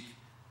spiritually sick,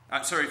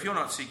 if you're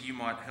not sick, you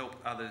might help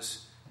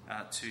others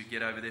to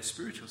get over their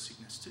spiritual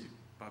sickness too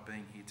by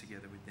being here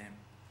together with them.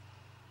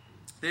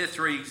 They're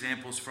 3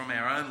 examples from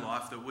our own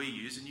life that we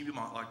use, and you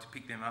might like to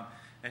pick them up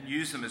and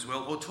use them as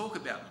well, or talk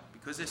about them,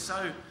 because they're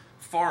so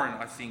foreign,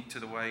 I think, to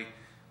the way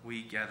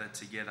we gather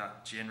together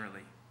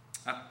generally.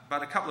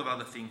 But a couple of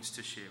other things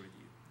to share with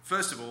you.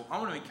 First of all, I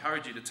want to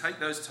encourage you to take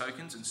those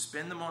tokens and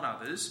spend them on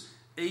others,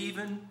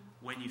 even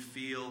when you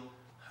feel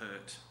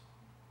hurt.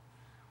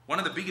 One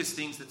of the biggest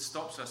things that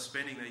stops us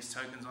spending these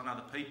tokens on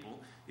other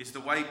people is the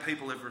way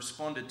people have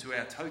responded to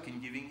our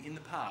token giving in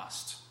the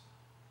past.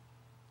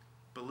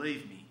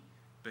 Believe me,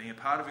 being a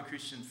part of a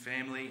Christian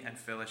family and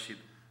fellowship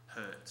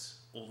hurts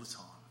all the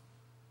time.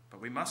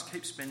 But we must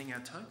keep spending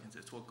our tokens.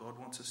 That's what God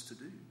wants us to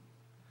do.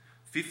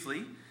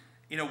 Fifthly,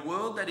 in a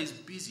world that is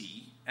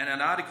busy, and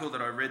an article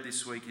that I read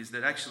this week is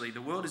that actually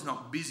the world is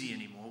not busy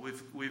anymore.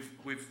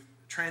 We've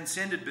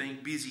transcended being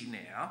busy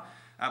now.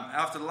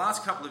 After the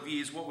last couple of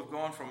years, what we've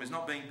gone from is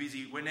not being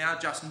busy, we're now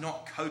just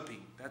not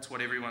coping. That's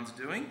what everyone's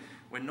doing.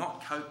 We're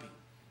not coping.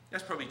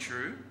 That's probably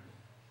true.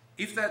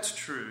 If that's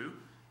true,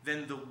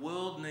 then the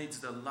world needs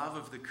the love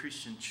of the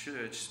Christian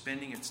church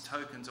spending its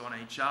tokens on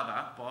each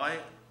other. By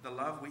the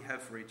love we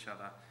have for each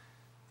other,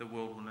 the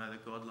world will know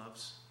that God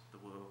loves the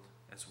world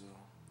as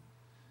well.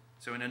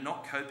 So in a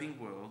not coping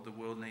world, the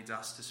world needs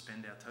us to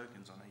spend our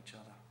tokens on each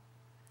other.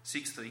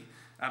 Sixthly,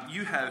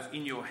 you have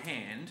in your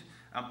hand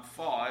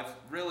 5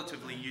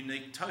 relatively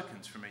unique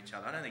tokens from each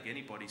other. I don't think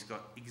anybody's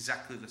got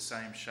exactly the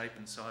same shape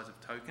and size of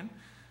token.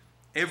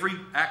 Every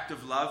act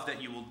of love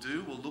that you will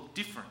do will look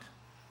different.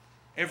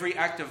 Every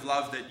act of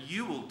love that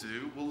you will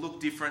do will look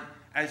different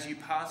as you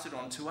pass it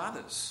on to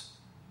others.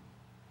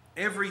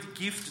 Every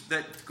gift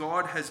that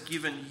God has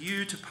given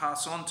you to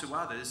pass on to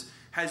others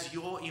has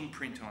your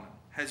imprint on it,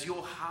 has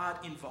your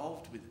heart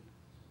involved with it.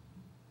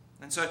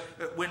 And so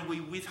when we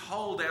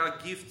withhold our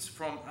gifts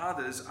from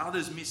others,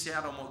 others miss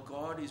out on what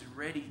God is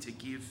ready to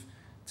give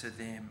to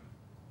them.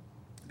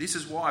 This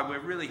is why we're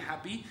really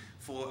happy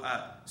for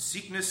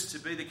sickness to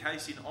be the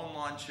case in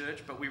online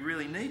church, but we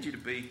really need you to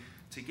be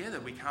together.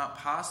 We can't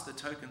pass the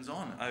tokens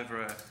on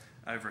over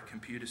a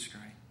computer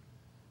screen.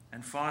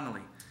 And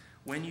finally,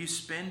 when you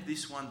spend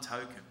this one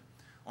token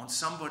on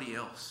somebody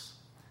else,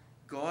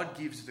 God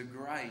gives the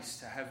grace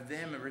to have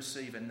them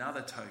receive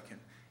another token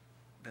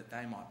that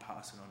they might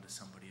pass it on to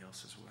somebody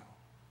else as well.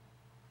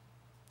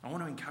 I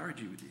want to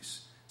encourage you with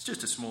this. It's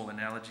just a small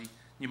analogy.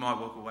 You might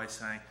walk away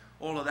saying,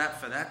 all of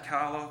that for that,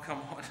 Carlo?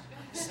 Come on,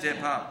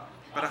 step up.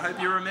 But I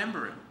hope you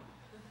remember it.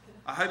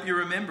 I hope you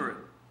remember it.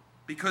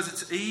 Because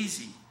it's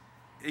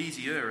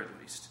easier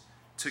at least,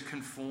 to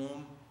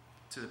conform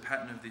to the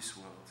pattern of this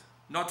world.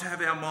 Not to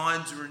have our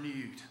minds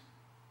renewed.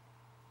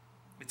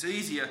 It's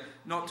easier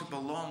not to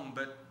belong,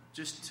 but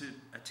just to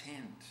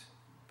attend.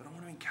 But I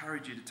want to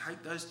encourage you to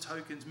take those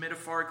tokens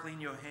metaphorically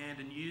in your hand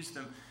and use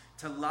them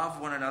to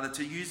love one another,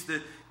 to use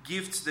the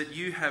gifts that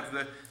you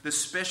have, the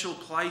special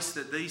place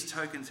that these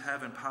tokens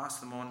have, and pass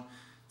them on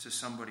to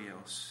somebody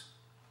else.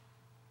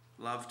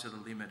 Love to the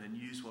limit and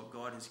use what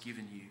God has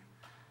given you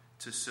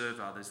to serve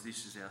others.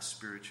 This is our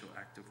spiritual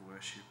act of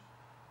worship.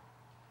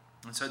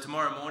 And so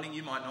tomorrow morning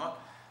you might not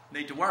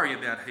need to worry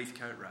about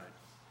Heathcote Road.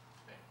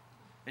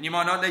 And you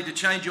might not need to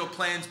change your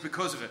plans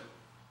because of it.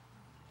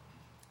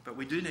 But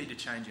we do need to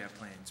change our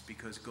plans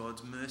because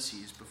God's mercy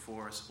is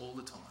before us all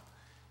the time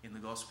in the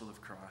gospel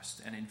of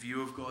Christ. And in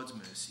view of God's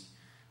mercy,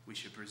 we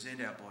should present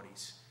our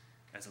bodies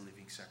as a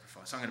living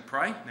sacrifice. I'm going to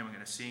pray, and then we're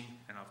going to sing,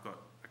 and I've got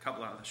a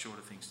couple of other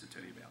shorter things to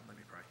tell you about. Let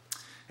me pray.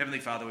 Heavenly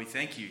Father, we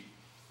thank you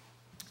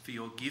for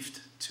your gift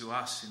to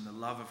us in the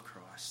love of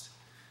Christ.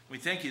 We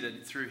thank you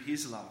that through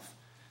his love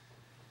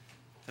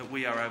that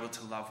we are able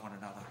to love one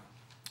another.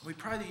 We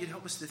pray that you'd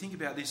help us to think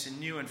about this in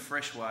new and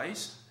fresh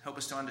ways. Help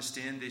us to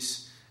understand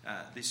this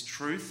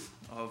truth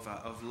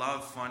of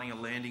love finding a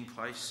landing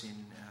place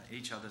in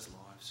each other's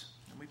lives.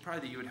 And we pray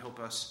that you would help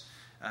us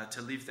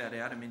to live that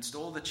out amidst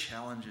all the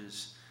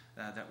challenges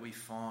that we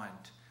find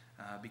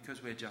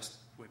because we're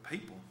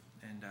people,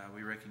 and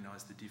we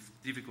recognise the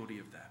difficulty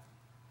of that.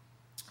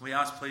 We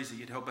ask, please, that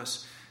you'd help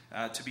us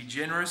to be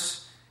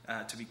generous,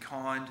 to be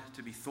kind,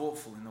 to be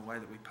thoughtful in the way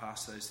that we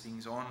pass those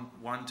things on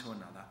one to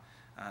another,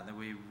 that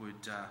we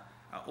would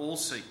all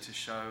seek to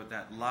show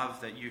that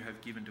love that you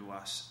have given to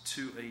us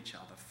to each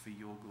other for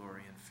your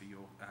glory and for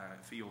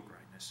your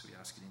greatness. We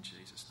ask it in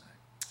Jesus'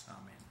 name.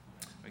 Amen.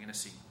 We're going to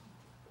sing.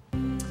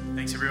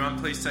 Thanks, everyone.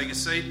 Please take a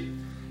seat.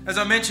 As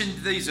I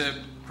mentioned, these are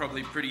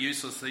probably pretty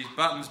useless, these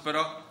buttons, but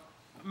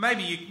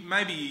maybe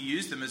you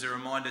use them as a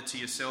reminder to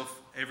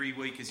yourself every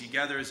week as you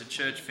gather as a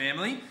church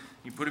family.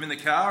 You put them in the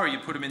car, or you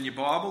put them in your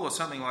Bible, or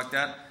something like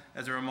that,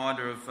 as a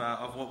reminder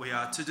of what we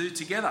are to do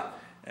together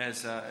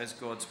as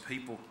God's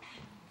people.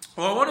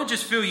 Well, I want to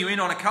just fill you in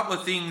on a couple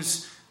of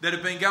things that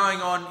have been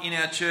going on in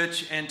our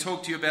church and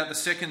talk to you about the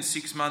second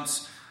 6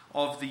 months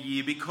of the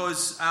year,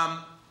 because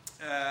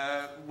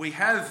we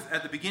have,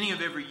 at the beginning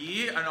of every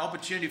year, an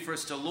opportunity for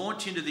us to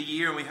launch into the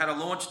year, and we had a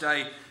launch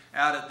day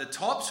out at the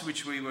Tops,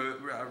 which we were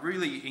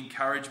really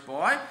encouraged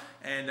by,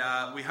 and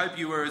we hope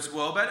you were as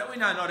well. But we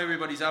know not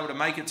everybody's able to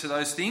make it to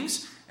those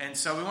things, and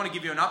so we want to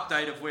give you an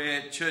update of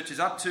where church is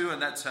up to,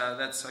 and that's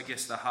I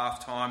guess, the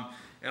halftime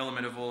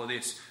element of all of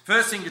this.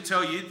 First thing to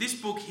tell you, this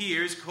book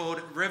here is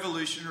called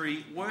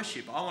Revolutionary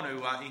Worship. I want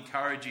to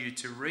encourage you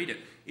to read it.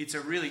 It's a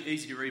really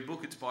easy to read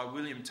book. It's by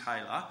William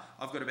Taylor.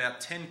 I've got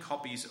about 10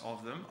 copies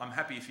of them. I'm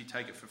happy if you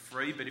take it for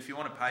free, but if you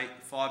want to pay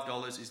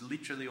 $5 is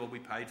literally all we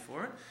paid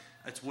for it.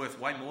 It's worth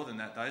way more than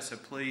that though, so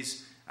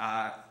please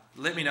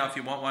let me know if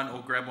you want one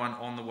or grab one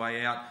on the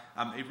way out.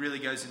 It really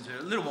goes into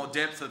a little more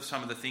depth of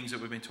some of the things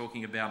that we've been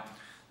talking about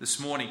this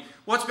morning.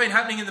 What's been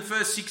happening in the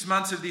first 6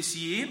 months of this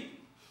year?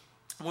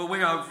 Well,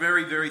 we are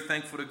very, very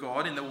thankful to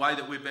God in the way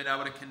that we've been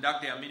able to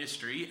conduct our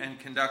ministry and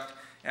conduct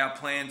our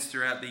plans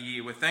throughout the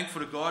year. We're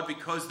thankful to God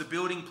because the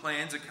building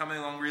plans are coming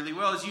along really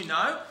well. As you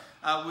know,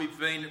 we've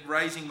been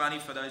raising money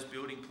for those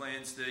building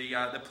plans.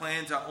 The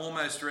plans are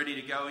almost ready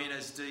to go in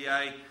as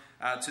DA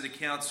to the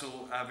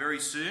council very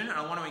soon, and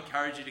I want to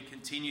encourage you to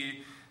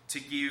continue to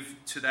give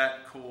to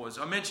that cause.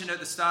 I mentioned at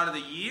the start of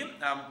the year,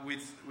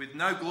 with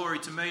no glory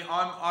to me,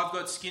 I've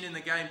got skin in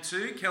the game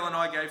too. Kel and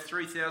I gave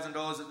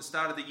 $3,000 at the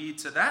start of the year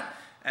to that,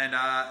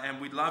 and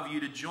we'd love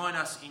you to join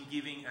us in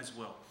giving as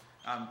well.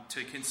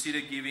 To consider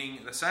giving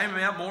the same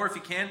amount, more if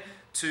you can,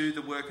 to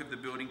the work of the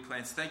building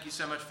plans. Thank you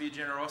so much for your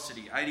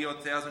generosity.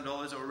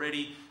 $80,000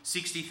 already,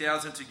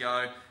 $60,000 to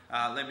go.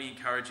 Let me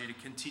encourage you to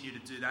continue to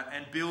do that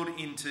and build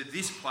into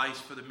this place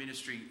for the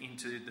ministry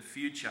into the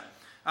future.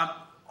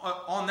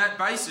 On that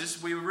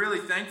basis, we were really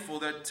thankful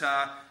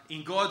that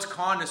in God's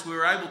kindness we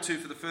were able to,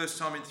 for the first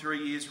time in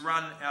 3 years,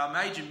 run our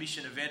major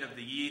mission event of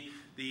the year,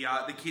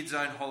 the Kids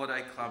Zone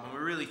Holiday Club. And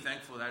we're really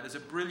thankful for that. It's a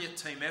brilliant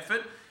team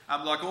effort.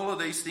 Like all of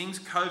these things,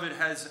 COVID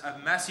has a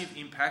massive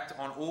impact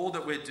on all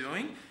that we're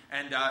doing,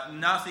 and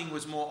nothing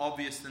was more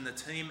obvious than the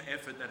team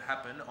effort that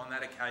happened on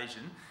that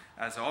occasion.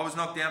 So I was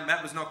knocked out,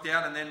 Matt was knocked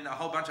out, and then a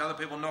whole bunch of other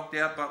people knocked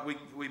out, but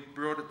we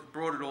brought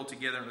it all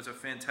together. It was a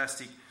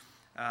fantastic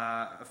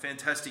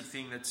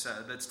thing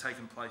that's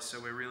taken place. So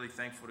we're really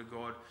thankful to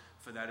God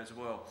for that as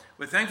well.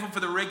 We're thankful for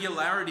the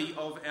regularity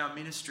of our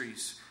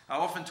ministries. I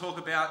often talk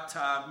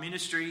about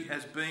ministry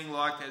as being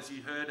like, as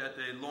you heard at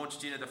the launch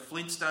dinner, the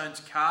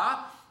Flintstones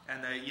car.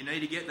 And you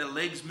need to get the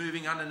legs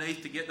moving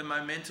underneath to get the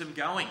momentum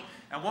going.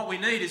 And what we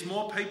need is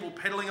more people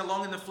pedaling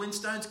along in the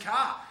Flintstones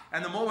car.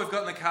 And the more we've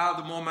got in the car,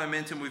 the more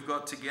momentum we've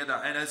got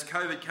together. And as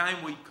COVID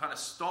came, we kind of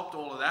stopped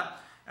all of that.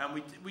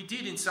 And we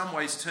did in some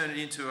ways turn it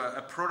into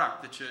a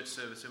product, the church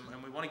service.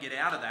 And we want to get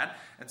out of that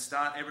and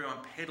start everyone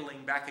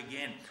pedaling back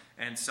again.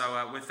 And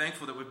so we're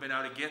thankful that we've been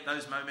able to get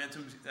those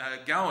momentums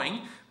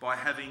going by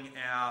having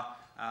our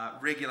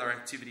regular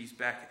activities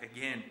back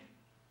again.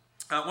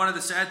 One of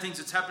the sad things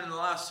that's happened in the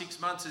last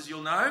 6 months, as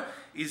you'll know,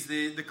 is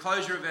the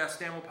closure of our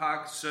Stanwell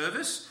Park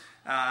service.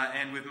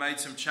 And we've made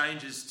some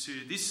changes to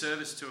this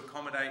service to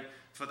accommodate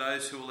for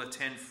those who will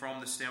attend from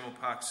the Stanwell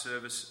Park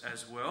service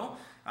as well.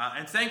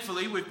 And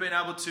thankfully, we've been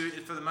able to,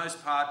 for the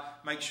most part,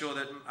 make sure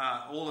that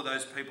all of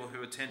those people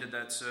who attended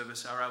that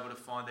service are able to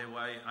find their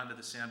way under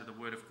the sound of the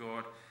Word of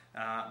God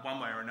one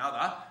way or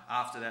another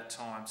after that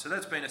time. So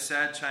that's been a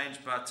sad change,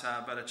 but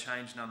a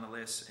change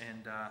nonetheless,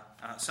 and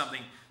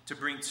something to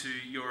bring to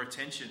your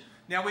attention.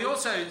 Now, we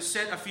also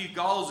set a few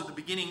goals at the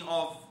beginning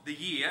of the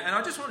year, and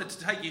I just wanted to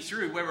take you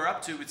through where we're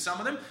up to with some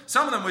of them.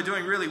 Some of them we're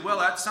doing really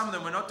well at, some of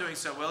them we're not doing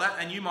so well at,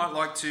 and you might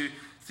like to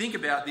think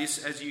about this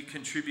as you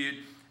contribute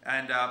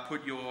and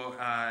put your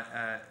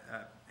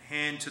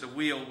hand to the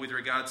wheel with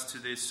regards to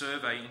this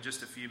survey in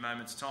just a few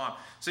moments' time.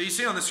 So you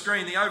see on the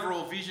screen, the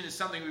overall vision is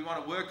something we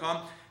want to work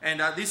on,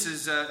 and this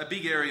is a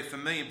big area for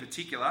me in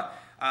particular.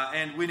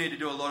 And we need to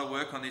do a lot of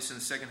work on this in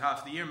the second half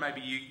of the year, and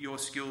maybe your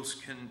skills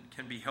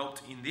can be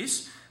helped in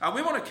this.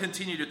 We want to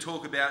continue to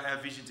talk about our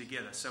vision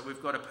together. So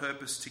we've got a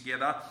purpose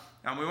together,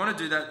 and we want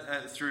to do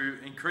that through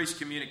increased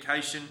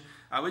communication.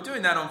 We're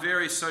doing that on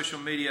various social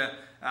media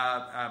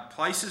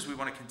places. We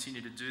want to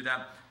continue to do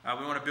that.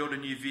 We want to build a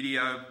new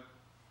video.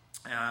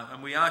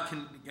 And we are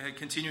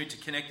continuing to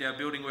connect our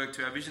building work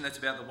to our vision. That's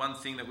about the one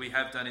thing that we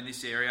have done in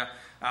this area.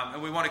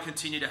 And we want to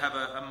continue to have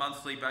a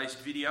monthly based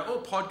video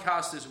or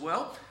podcast as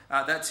well.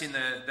 That's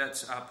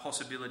a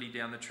possibility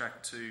down the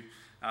track to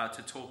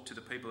talk to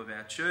the people of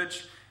our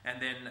church,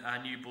 and then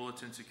a new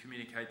bulletin to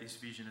communicate this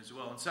vision as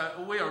well. And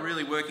so we are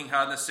really working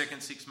hard in the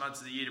second 6 months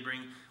of the year to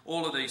bring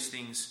all of these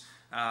things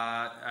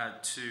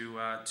to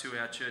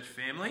our church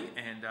family,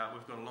 and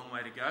we've got a long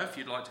way to go. If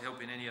you'd like to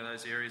help in any of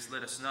those areas,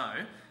 let us know,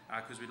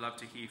 because we'd love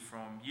to hear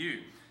from you.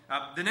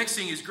 The next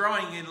thing is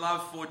growing in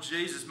love for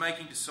Jesus,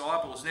 making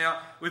disciples. Now,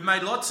 we've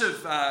made lots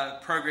of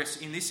progress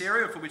in this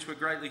area, for which we're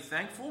greatly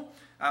thankful.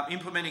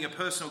 Implementing a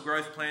personal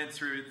growth plan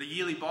through the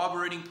yearly Bible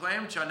reading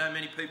plan, which I know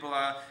many people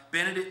are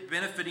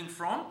benefiting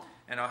from,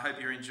 and I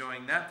hope you're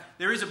enjoying that.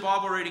 There is a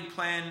Bible reading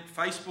plan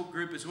Facebook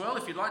group as well.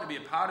 If you'd like to be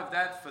a part of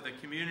that for the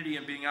community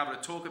and being able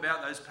to talk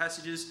about those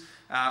passages,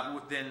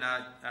 then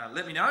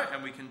let me know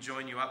and we can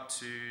join you up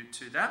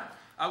to that.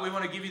 We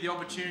want to give you the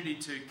opportunity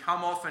to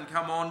come off and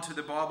come on to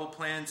the Bible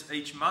plans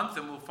each month,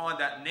 and we'll find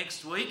that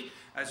next week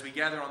as we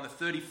gather on the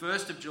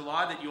 31st of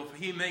July that you'll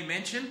hear me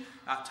mention.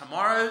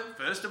 Tomorrow,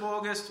 1st of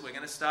August, we're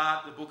going to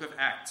start the book of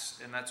Acts,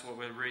 and that's what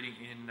we're reading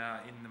in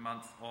the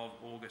month of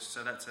August.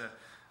 So that's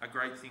a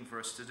great thing for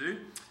us to do.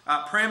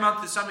 Prayer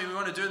month is something we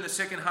want to do in the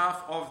second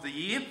half of the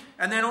year.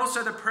 And then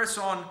also the Press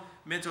On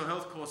mental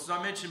health course. As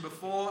I mentioned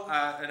before,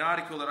 an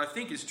article that I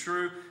think is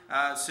true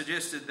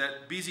suggested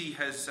that busy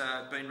has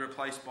been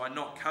replaced by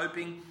not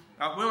coping.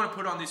 We want to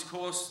put on this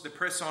course, the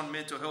Press On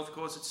mental health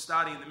course. It's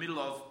starting in the middle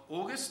of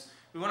August.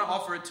 We want to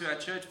offer it to our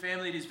church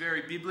family. It is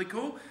very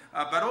biblical,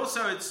 but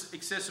also it's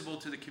accessible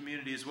to the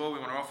community as well. We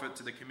want to offer it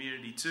to the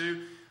community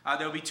too.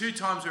 There will be 2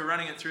 times we're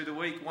running it through the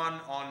week, one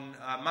on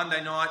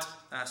Monday night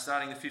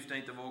starting the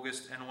 15th of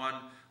August and one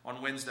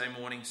on Wednesday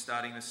morning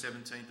starting the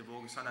 17th of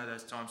August. I know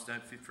those times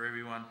don't fit for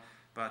everyone,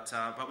 but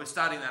we're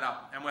starting that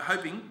up, and we're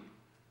hoping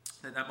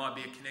that might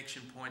be a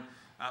connection point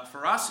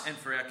for us and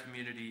for our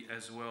community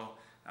as well,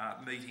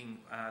 meeting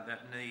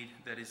that need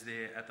that is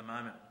there at the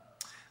moment.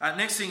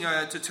 Next thing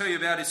to tell you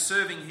about is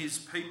serving his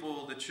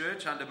people, the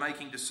church, under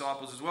making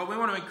disciples as well. We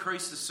want to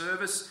increase the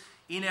service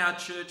in our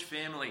church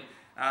family.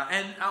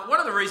 And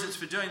one of the reasons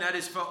for doing that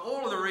is for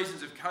all of the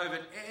reasons of COVID,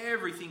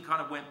 everything kind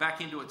of went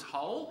back into its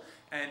hole.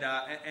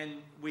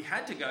 And we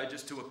had to go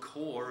just to a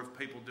core of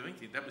people doing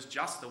things. That was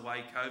just the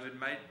way COVID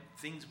made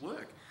things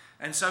work.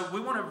 And so we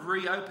want to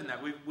reopen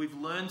that. We've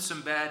learned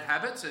some bad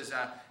habits,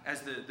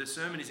 as the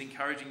sermon is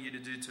encouraging you to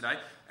do today.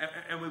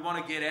 And we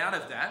want to get out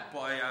of that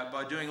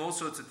by doing all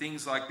sorts of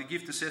things like the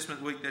gift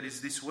assessment week that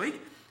is this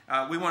week.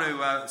 We want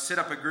to set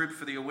up a group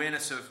for the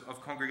awareness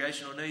of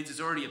congregational needs.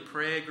 There's already a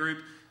prayer group,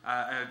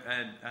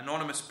 an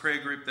anonymous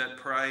prayer group that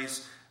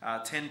prays,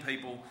 10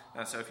 people.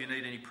 So if you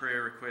need any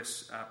prayer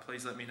requests,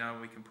 please let me know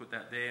and we can put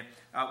that there.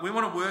 We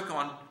want to work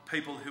on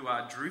people who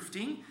are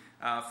drifting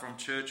from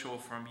church or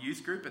from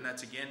youth group, and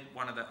that's again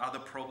one of the other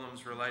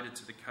problems related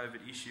to the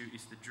COVID issue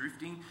is the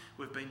drifting.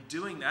 We've been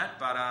doing that,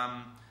 but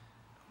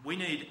we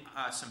need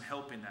some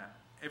help in that.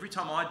 Every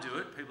time I do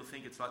it, people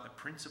think it's like the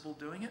principal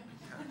doing it.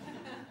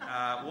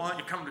 Why aren't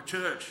you coming to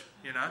church?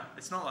 You know,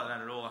 it's not like that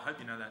at all. I hope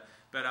you know that.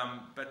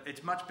 But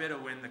it's much better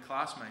when the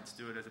classmates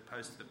do it as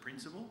opposed to the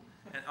principal.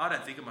 And I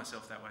don't think of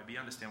myself that way, but you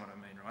understand what I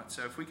mean, right?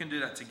 So if we can do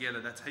that together,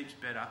 that's heaps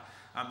better.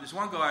 There's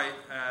one guy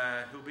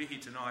who'll be here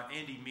tonight,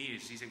 Andy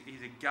Mears. He's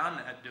a gun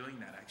at doing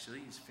that,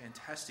 actually. He's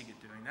fantastic at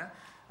doing that.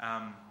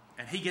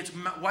 And he gets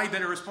way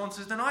better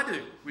responses than I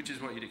do, which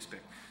is what you'd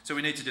expect. So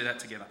we need to do that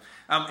together.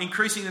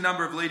 Increasing the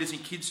number of leaders in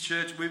kids'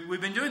 church.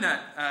 We've been doing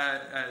that,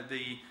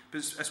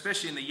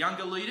 especially in the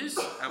younger leaders,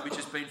 which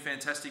has been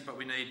fantastic, but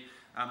we need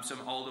some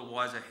older,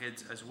 wiser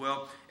heads as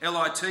well.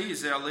 LIT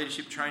is our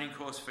leadership training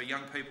course for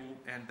young people,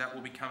 and that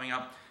will be coming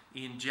up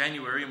in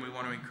January, and we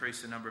want to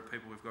increase the number of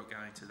people we've got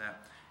going to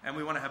that. And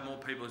we want to have more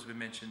people, as we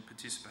mentioned,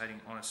 participating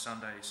on a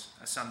Sunday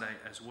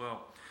as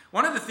well.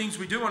 One of the things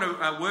we do want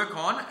to work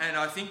on, and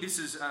I think this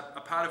is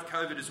a part of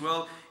COVID as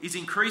well, is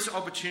increase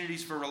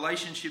opportunities for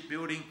relationship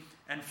building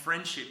and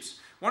friendships.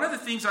 One of the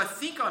things I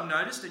think I've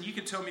noticed, and you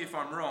can tell me if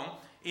I'm wrong,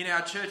 in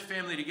our church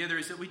family together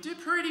is that we do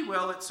pretty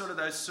well at sort of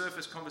those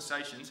surface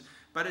conversations,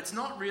 but it's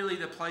not really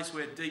the place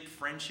where deep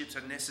friendships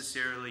are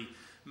necessarily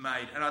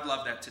made, and I'd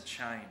love that to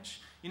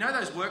change. You know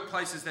those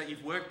workplaces that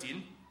you've worked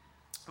in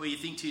where you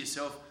think to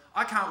yourself,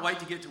 I can't wait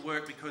to get to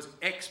work because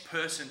X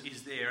person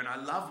is there and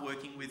I love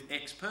working with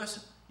X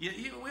person.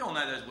 We all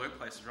know those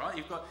workplaces,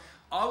 right?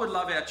 I would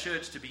love our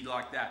church to be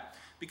like that,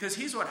 because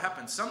here's what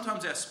happens.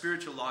 Sometimes our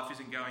spiritual life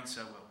isn't going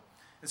so well.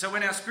 And so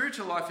when our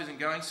spiritual life isn't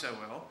going so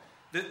well,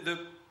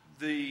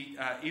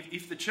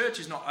 if the church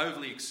is not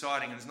overly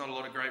exciting and there's not a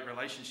lot of great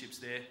relationships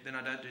there, then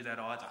I don't do that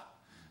either.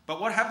 But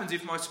what happens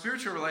if my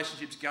spiritual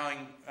relationship's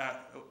going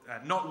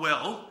not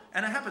well,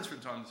 and it happens from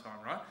time to time,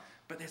 right?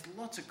 But there's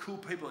lots of cool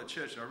people at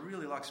church that I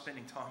really like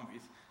spending time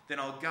with, then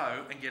I'll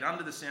go and get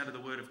under the sound of the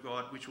Word of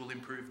God, which will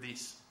improve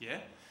this, yeah?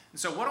 And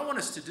so what I want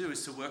us to do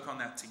is to work on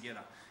that together.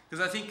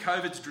 Because I think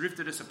COVID's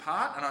drifted us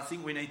apart, and I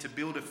think we need to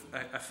build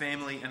a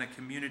family and a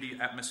community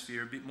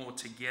atmosphere a bit more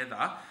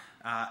together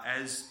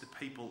as the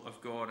people of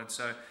God. And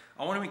so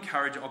I want to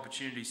encourage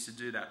opportunities to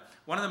do that.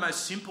 One of the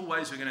most simple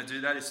ways we're going to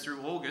do that is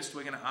through August,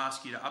 we're going to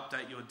ask you to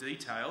update your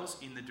details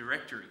in the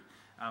directory.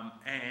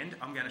 And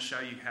I'm going to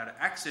show you how to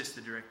access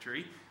the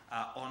directory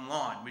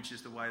online, which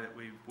is the way that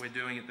we're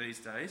doing it these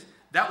days.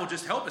 That will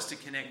just help us to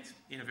connect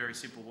in a very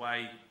simple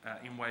way,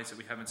 in ways that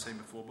we haven't seen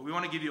before. But we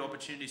want to give you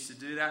opportunities to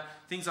do that.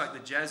 Things like the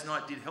Jazz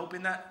Night did help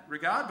in that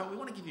regard, but we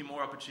want to give you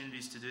more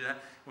opportunities to do that.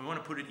 We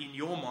want to put it in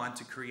your mind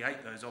to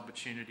create those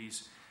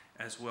opportunities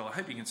as well. I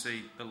hope you can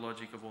see the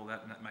logic of all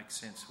that, and that makes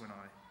sense when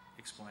I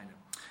explain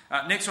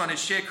it. Next one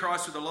is share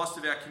Christ with the lost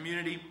of our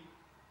community.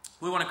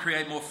 We want to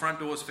create more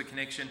front doors for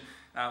connection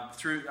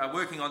through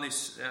working on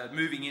this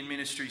moving in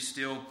ministry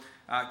still.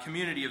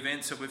 Community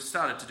events, so we've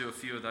started to do a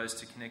few of those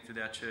to connect with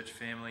our church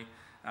family.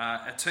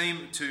 A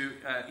team to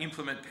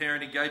implement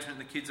parent engagement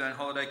in the Kids Own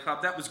Holiday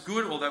Club. That was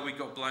good, although we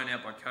got blown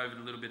out by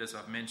COVID a little bit, as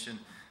I've mentioned,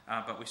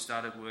 but we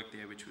started work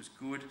there, which was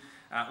good.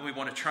 We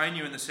want to train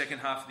you in the second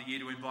half of the year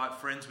to invite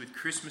friends with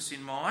Christmas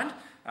in mind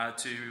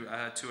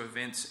to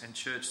events and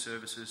church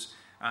services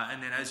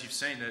And then, as you've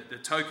seen, the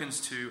tokens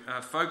to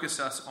focus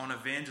us on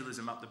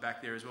evangelism up the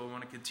back there as well. We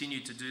want to continue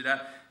to do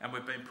that, and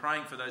we've been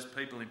praying for those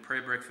people in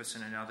prayer breakfast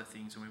and in other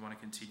things, and we want to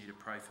continue to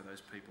pray for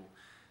those people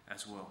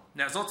as well.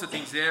 Now, there's lots of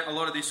things there. A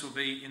lot of this will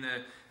be in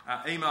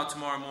the email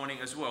tomorrow morning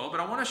as well, but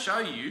I want to show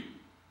you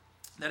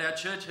that our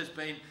church has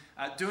been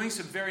doing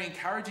some very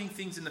encouraging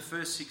things in the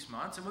first 6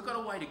 months, and we've got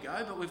a way to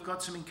go, but we've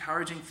got some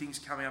encouraging things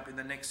coming up in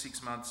the next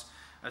 6 months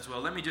as well.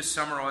 Let me just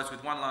summarise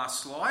with one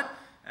last slide,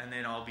 and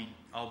then I'll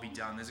be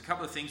done. There's a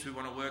couple of things we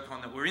want to work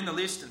on that were in the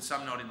list and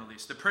some not in the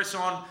list. The Press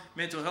On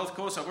mental health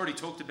course, I've already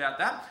talked about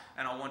that,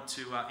 and I want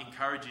to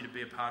encourage you to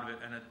be a part of it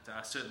and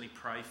certainly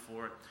pray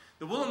for it.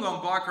 The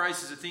Wollongong Bike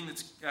Race is a thing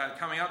that's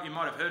coming up. You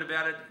might have heard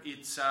about it.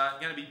 It's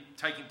going to be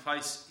taking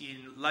place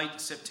in late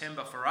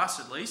September for us,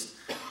 at least,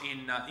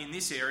 in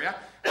this area.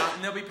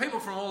 And there'll be people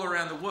from all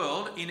around the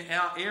world in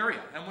our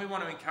area, and we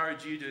want to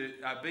encourage you to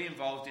be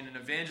involved in an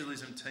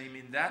evangelism team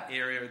in that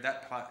area,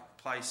 that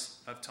place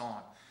of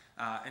time.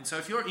 And so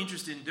if you're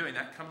interested in doing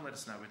that, come and let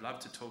us know. We'd love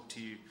to talk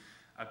to you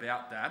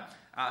about that.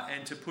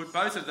 And to put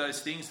both of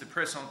those things, the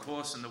Press On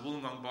course and the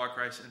Wollongong Bike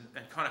Race,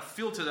 and kind of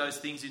filter those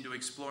things into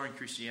exploring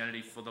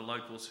Christianity for the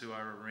locals who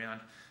are around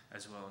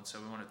as well. And so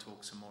we want to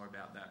talk some more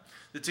about that.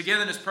 The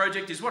Togetherness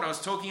Project is what I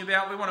was talking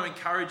about. We want to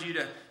encourage you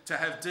to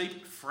have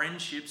deep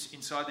friendships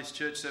inside this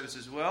church service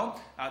as well.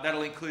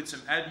 That'll include some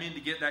admin to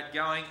get that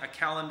going, a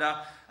calendar,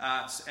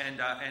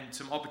 and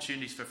some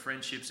opportunities for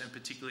friendships, and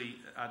particularly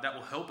that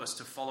will help us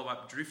to follow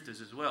up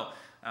drifters as well,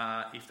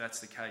 if that's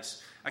the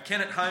case. A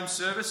Kennett Home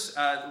service,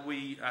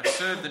 we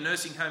serve the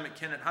nursing home at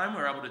Kennett Home.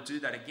 We're able to do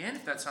that again.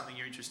 If that's something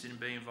you're interested in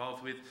being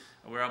involved with,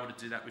 we're able to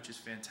do that, which is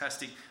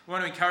fantastic. We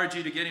want to encourage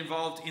you to get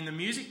involved in the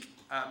music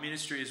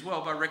ministry as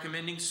well by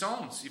recommending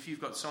songs. If you've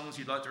got songs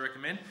you'd like to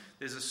recommend,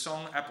 there's a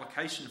song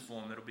application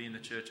form that'll be in the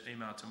church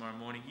email tomorrow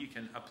morning. You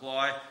can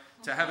apply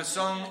to have a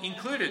song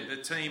included. The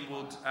team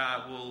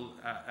will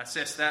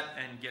assess that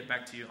and get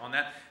back to you on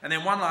that. And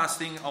then one last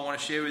thing I want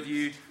to share with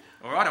you,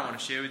 or I don't want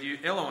to share with you,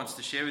 Ella wants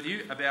to share with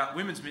you about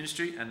women's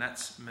ministry, and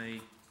that's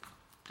me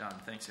done.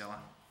 Thanks, Ella.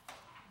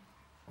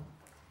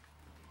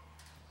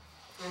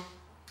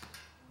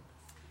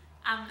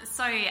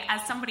 So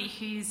as somebody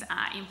who's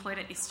employed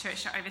at this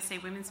church to oversee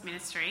women's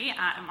ministry,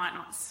 it might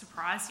not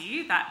surprise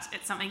you that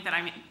it's something that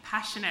I'm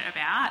passionate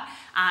about,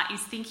 is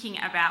thinking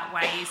about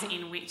ways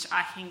in which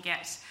I can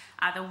get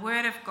the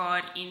Word of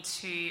God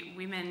into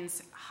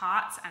women's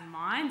hearts and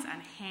minds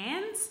and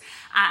hands.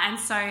 And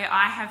so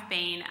I have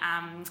been,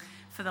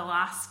 for the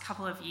last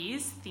couple of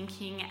years,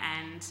 thinking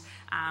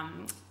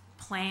and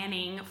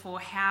planning for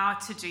how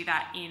to do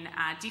that in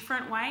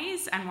different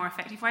ways and more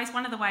effective ways.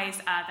 One of the ways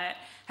that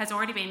has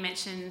already been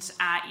mentioned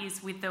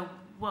is with the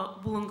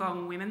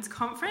Wollongong Women's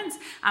Conference.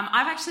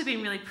 I've actually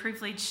been really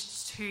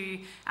privileged to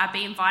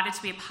be invited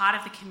to be a part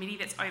of the committee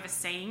that's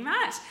overseeing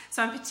that.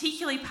 So I'm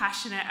particularly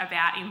passionate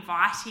about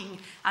inviting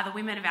the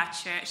women of our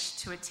church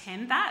to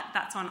attend that.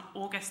 That's on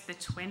August the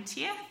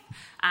 20th,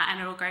 and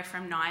it'll go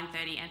from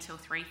 9:30 until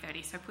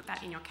 3:30, so put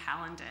that in your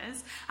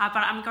calendars. But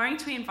I'm going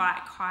to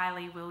invite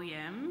Kylie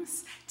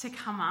Williams to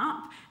come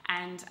up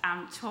and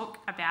talk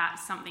about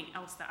something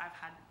else that I've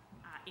had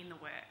in the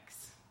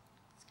works.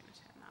 Just going to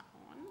turn that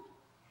on.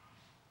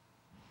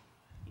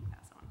 I think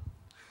that's on.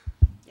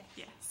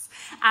 Yes.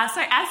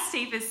 So as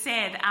Steve has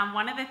said,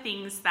 one of the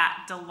things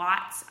that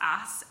delights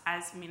us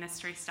as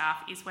ministry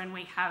staff is when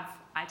we have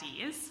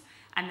ideas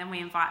and then we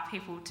invite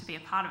people to be a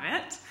part of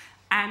it.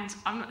 And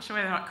I'm not sure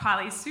whether or not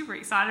Kylie's super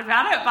excited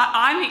about it, but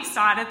I'm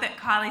excited that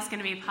Kylie's going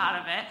to be a part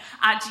of it.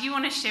 Do you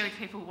want to share with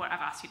people what I've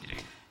asked you to do?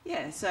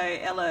 Yeah, so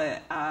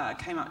Ella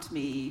came up to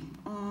me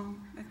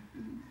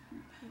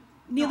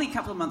nearly a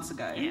couple of months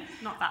ago. Yeah,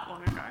 not that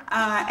long ago.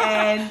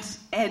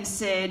 And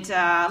said,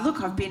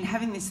 look, I've been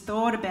having this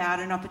thought about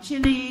an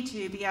opportunity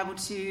to be able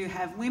to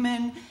have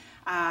women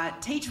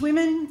teach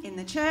women in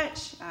the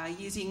church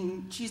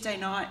using Tuesday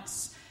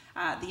nights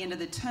at the end of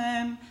the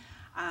term.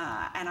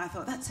 And I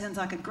thought, that sounds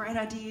like a great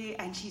idea.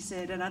 And she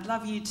said, and I'd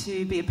love you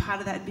to be a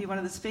part of that and be one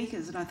of the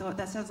speakers. And I thought,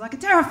 that sounds like a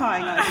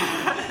terrifying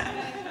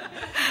idea.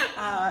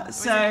 It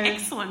was an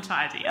excellent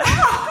idea.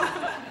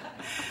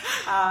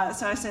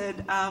 So I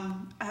said,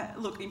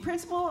 look, in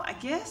principle, I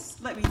guess,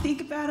 let me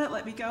think about it,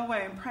 let me go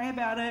away and pray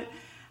about it.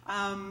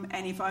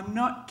 And if I'm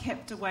not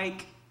kept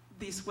awake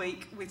this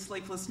week with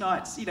sleepless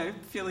nights,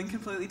 feeling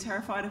completely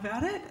terrified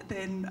about it,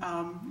 then,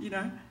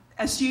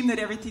 assume that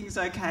everything's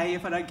okay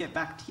if I don't get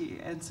back to you.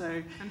 And so,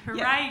 and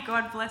hooray,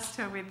 God blessed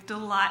her with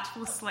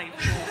delightful sleep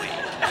all week.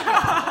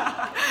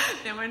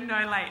 There were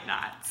no late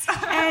nights.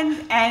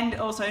 and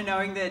also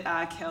knowing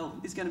that Kel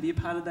is going to be a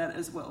part of that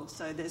as well.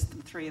 So there's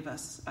the three of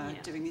us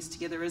doing this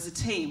together as a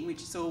team,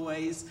 which is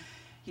always,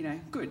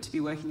 good to be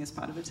working as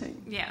part of a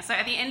team. Yeah, so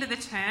at the end of the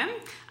term,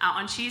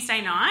 on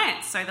Tuesday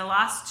night, so the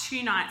last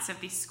 2 nights of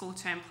this school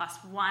term plus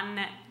 1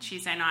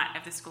 Tuesday night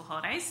of the school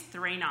holidays,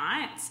 3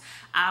 nights,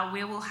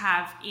 we will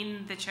have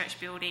in the church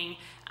building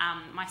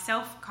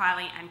myself,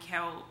 Kylie and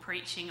Kel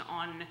preaching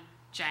on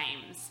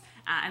James.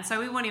 And so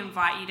we want to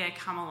invite you to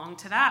come along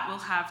to that. We'll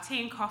have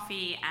tea and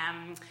coffee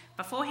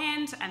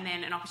beforehand, and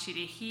then an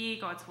opportunity to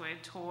hear God's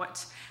word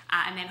taught,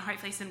 and then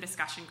hopefully some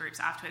discussion groups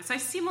afterwards. So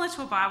similar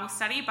to a Bible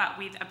study, but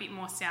with a bit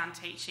more sound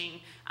teaching,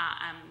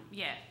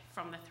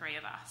 from the three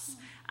of us.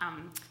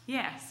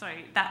 So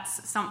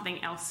that's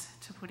something else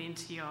to put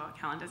into your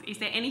calendars. Is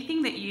there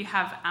anything that you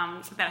have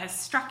that has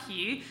struck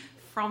you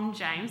from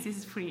James, this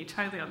is putting you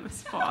totally on the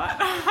spot,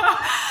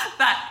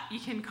 that you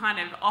can kind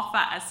of offer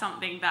as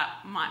something that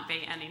might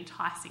be an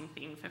enticing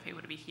thing for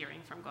people to be hearing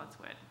from God's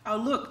word? Oh,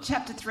 look,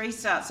 chapter 3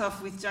 starts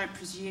off with don't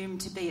presume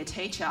to be a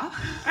teacher, which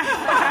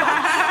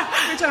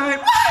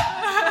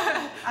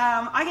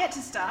I get to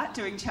start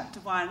doing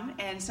chapter 1,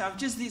 and so I've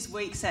just this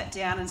week sat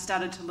down and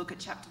started to look at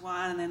chapter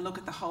 1 and then look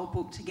at the whole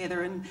book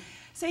together and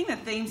seeing the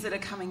themes that are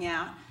coming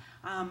out.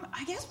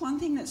 I guess one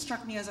thing that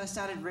struck me as I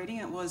started reading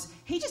it was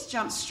he just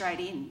jumps straight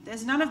in.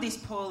 There's none of this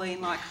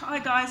Pauline like, hi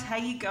guys, how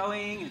you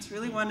going? It's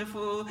really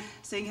wonderful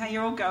seeing how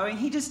you're all going.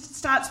 He just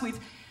starts with,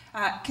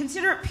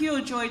 consider it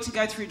pure joy to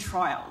go through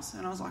trials.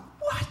 And I was like,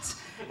 what?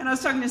 And I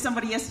was talking to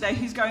somebody yesterday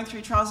who's going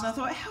through trials, and I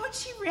thought, how would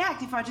she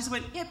react if I just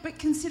went, yeah, but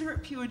consider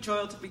it pure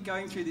joy to be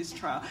going through this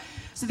trial.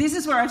 So this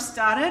is where I've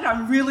started.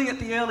 I'm really at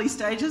the early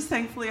stages.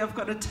 Thankfully, I've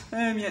got a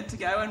term yet to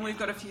go, and we've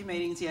got a few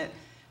meetings yet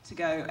to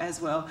go as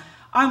well.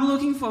 I'm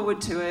looking forward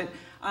to it,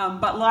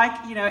 but like,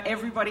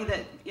 everybody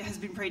that has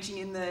been preaching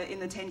in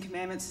the Ten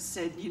Commandments has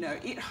said,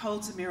 it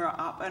holds a mirror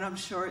up, and I'm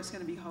sure it's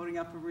going to be holding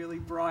up a really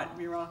bright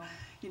mirror,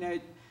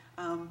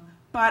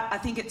 but I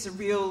think it's a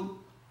real...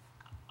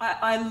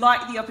 I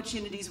like the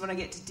opportunities when I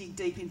get to dig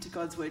deep into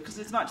God's word, because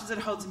as much as it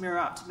holds a mirror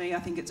up to me, I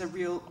think it's a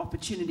real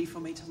opportunity for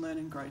me to learn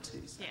and grow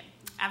too. So. Yeah,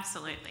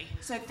 absolutely.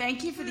 So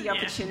thank you for the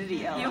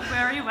opportunity, Ella. You're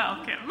very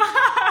welcome.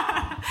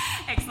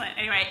 Excellent.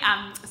 Anyway,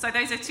 so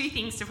those are two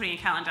things to put in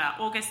your calendar.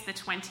 August the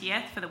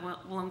 20th for the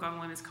Wollongong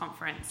Women's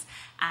Conference,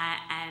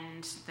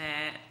 and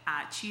the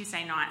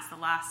Tuesday nights, the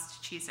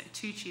last two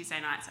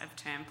Tuesday nights of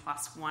term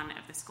plus one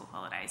of the school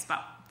holidays.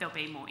 But there'll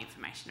be more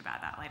information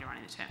about that later on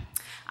in the term.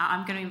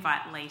 I'm going to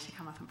invite Lee to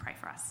come up and pray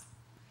for us.